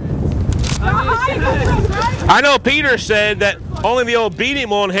Peter. I know Peter said that only the obedient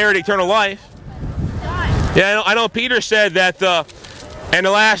will inherit eternal life. Yeah, I know Peter said that in the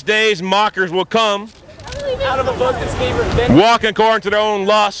last days mockers will come, Out of a book that's favorite Venmo. walking according to their own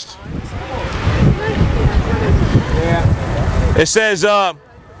lust. It says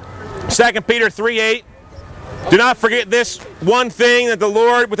 2 Peter 3:8. Do not forget this one thing, that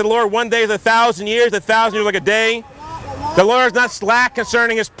with the Lord 1 day is 1,000 years, 1,000 years like a day. The Lord is not slack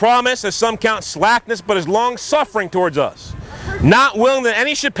concerning his promise, as some count slackness, but is long suffering towards us, not willing that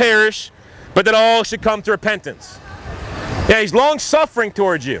any should perish, but that all should come to repentance. Yeah, he's long suffering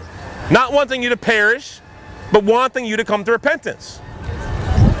towards you, not wanting you to perish, but wanting you to come to repentance.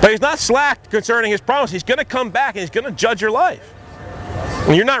 But he's not slack concerning his promise. He's going to come back and he's going to judge your life.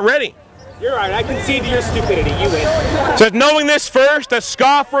 And you're not ready. You're right, I can see to your stupidity. You win. It says, knowing this first, that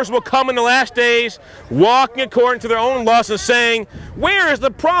scoffers will come in the last days, walking according to their own lusts, and saying, where is the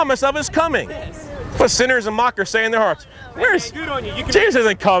promise of his coming? What sinners and mockers say in their hearts. Where's Jesus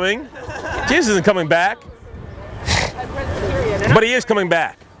isn't coming. Jesus isn't coming back. But he is coming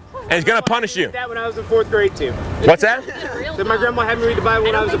back. And he's going to punish you. That when I was in 4th grade too. What's that? So my grandma had me read the Bible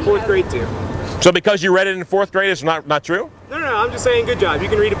when I was in 4th grade too. So because you read it in 4th grade, it's not true? No, I'm just saying good job. You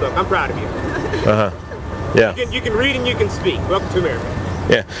can read a book. I'm proud of you. Yeah. You can read and you can speak. Welcome to America.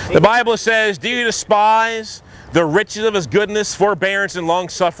 Yeah. The Bible says, do you despise the riches of his goodness, forbearance, and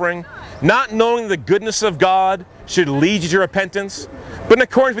long-suffering, not knowing the goodness of God should lead you to repentance? But in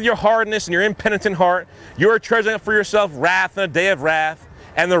accordance with your hardness and your impenitent heart, you are treasuring up for yourself wrath in a day of wrath,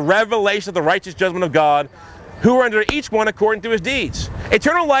 and the revelation of the righteous judgment of God, who are under each one according to his deeds.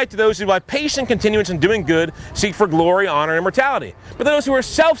 Eternal life to those who by patient continuance in doing good seek for glory, honor, and immortality. But those who are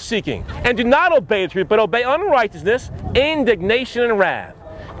self-seeking and do not obey the truth, but obey unrighteousness, indignation and wrath,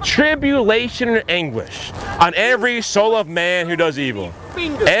 tribulation and anguish on every soul of man who does evil.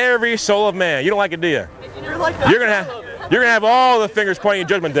 Every soul of man. You don't like it, do you? You're gonna have all the fingers pointing in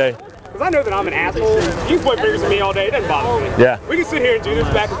Judgment Day. Because I know that I'm an asshole. You can point fingers at me all day. It doesn't bother me. Yeah. We can sit here and do this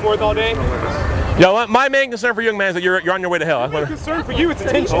back and forth all day. You know what? My main concern for young man is that you're on your way to hell. My concern for you is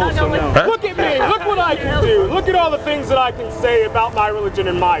attention. Huh? Look at me. Look what I can do. Look at all the things that I can say about my religion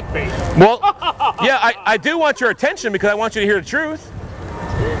and my faith. Well, yeah, I do want your attention because I want you to hear the truth.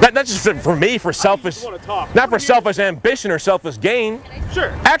 Not just for me, for selfish, not for selfish ambition or selfish gain.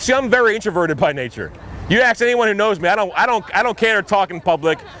 Sure. Actually, I'm very introverted by nature. You ask anyone who knows me, I don't care to talk in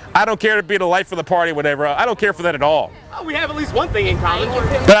public. I don't care to be the life of the party, whatever. I don't care for that at all. Oh, we have at least one thing in common.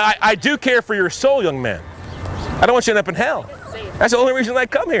 But I do care for your soul, young man. I don't want you to end up in hell. That's the only reason I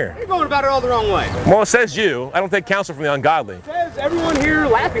come here. You're going about it all the wrong way. Well, it says you. I don't take counsel from the ungodly. It says everyone here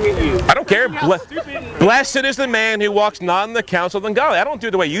laughing at you. I don't care. Blessed is the man who walks not in the counsel of the ungodly. I don't do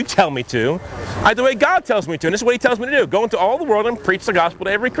it the way you tell me to. I do the way God tells me to, and this is what He tells me to do. Go into all the world and preach the gospel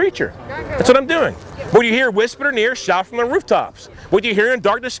to every creature. That's what I'm doing. What you hear whispered or near, shout from the rooftops. What you hear in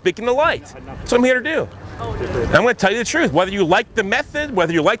darkness, speak in the light. That's what I'm here to do. And I'm going to tell you the truth, whether you like the method,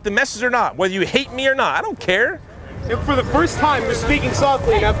 whether you like the message or not, whether you hate me or not. I don't care. And for the first time, you're speaking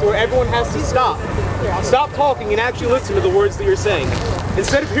softly enough to where everyone has to stop. Stop talking and actually listen to the words that you're saying.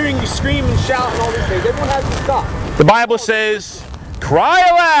 Instead of hearing you scream and shout and all these things, everyone has to stop. The Bible says, cry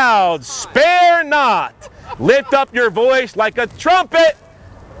aloud, spare not, lift up your voice like a trumpet,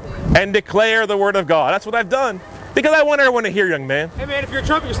 and declare the word of God. That's what I've done. Because I want everyone to hear, young man. Hey man, if you're a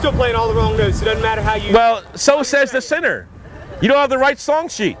trumpet, you're still playing all the wrong notes. It doesn't matter how you... Well, so says the sinner. You don't have the right song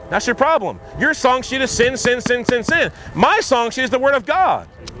sheet. That's your problem. Your song sheet is sin, sin, sin, sin, sin. My song sheet is the word of God.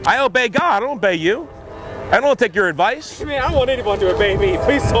 I obey God. I don't obey you. I don't take your advice. Hey man, I don't want anyone to obey me.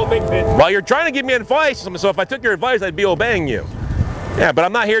 Please don't think that. Well, you're trying to give me advice, so if I took your advice, I'd be obeying you. Yeah, but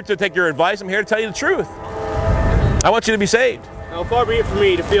I'm not here to take your advice. I'm here to tell you the truth. I want you to be saved. Now, far be it from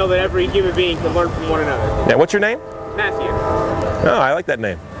me to feel that every human being can learn from one another. Yeah, what's your name? Matthew. Oh, I like that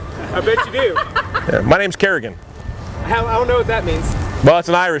name. I bet you do. Yeah, my name's Kerrigan. I don't know what that means. Well, it's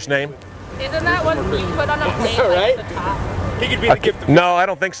an Irish name. Isn't that what we put on a plate All right. at the top? He could be the gift of... No, I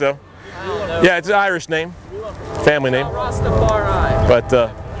don't think so. Yeah, it's an Irish name. Family name. But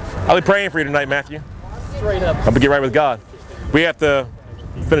I'll be praying for you tonight, Matthew. Straight up. I'll be getting right with God. We have to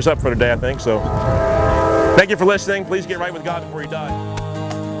finish up for today, I think, so thank you for listening. Please get right with God before you die.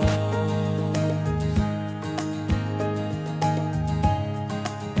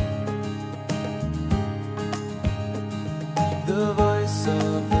 The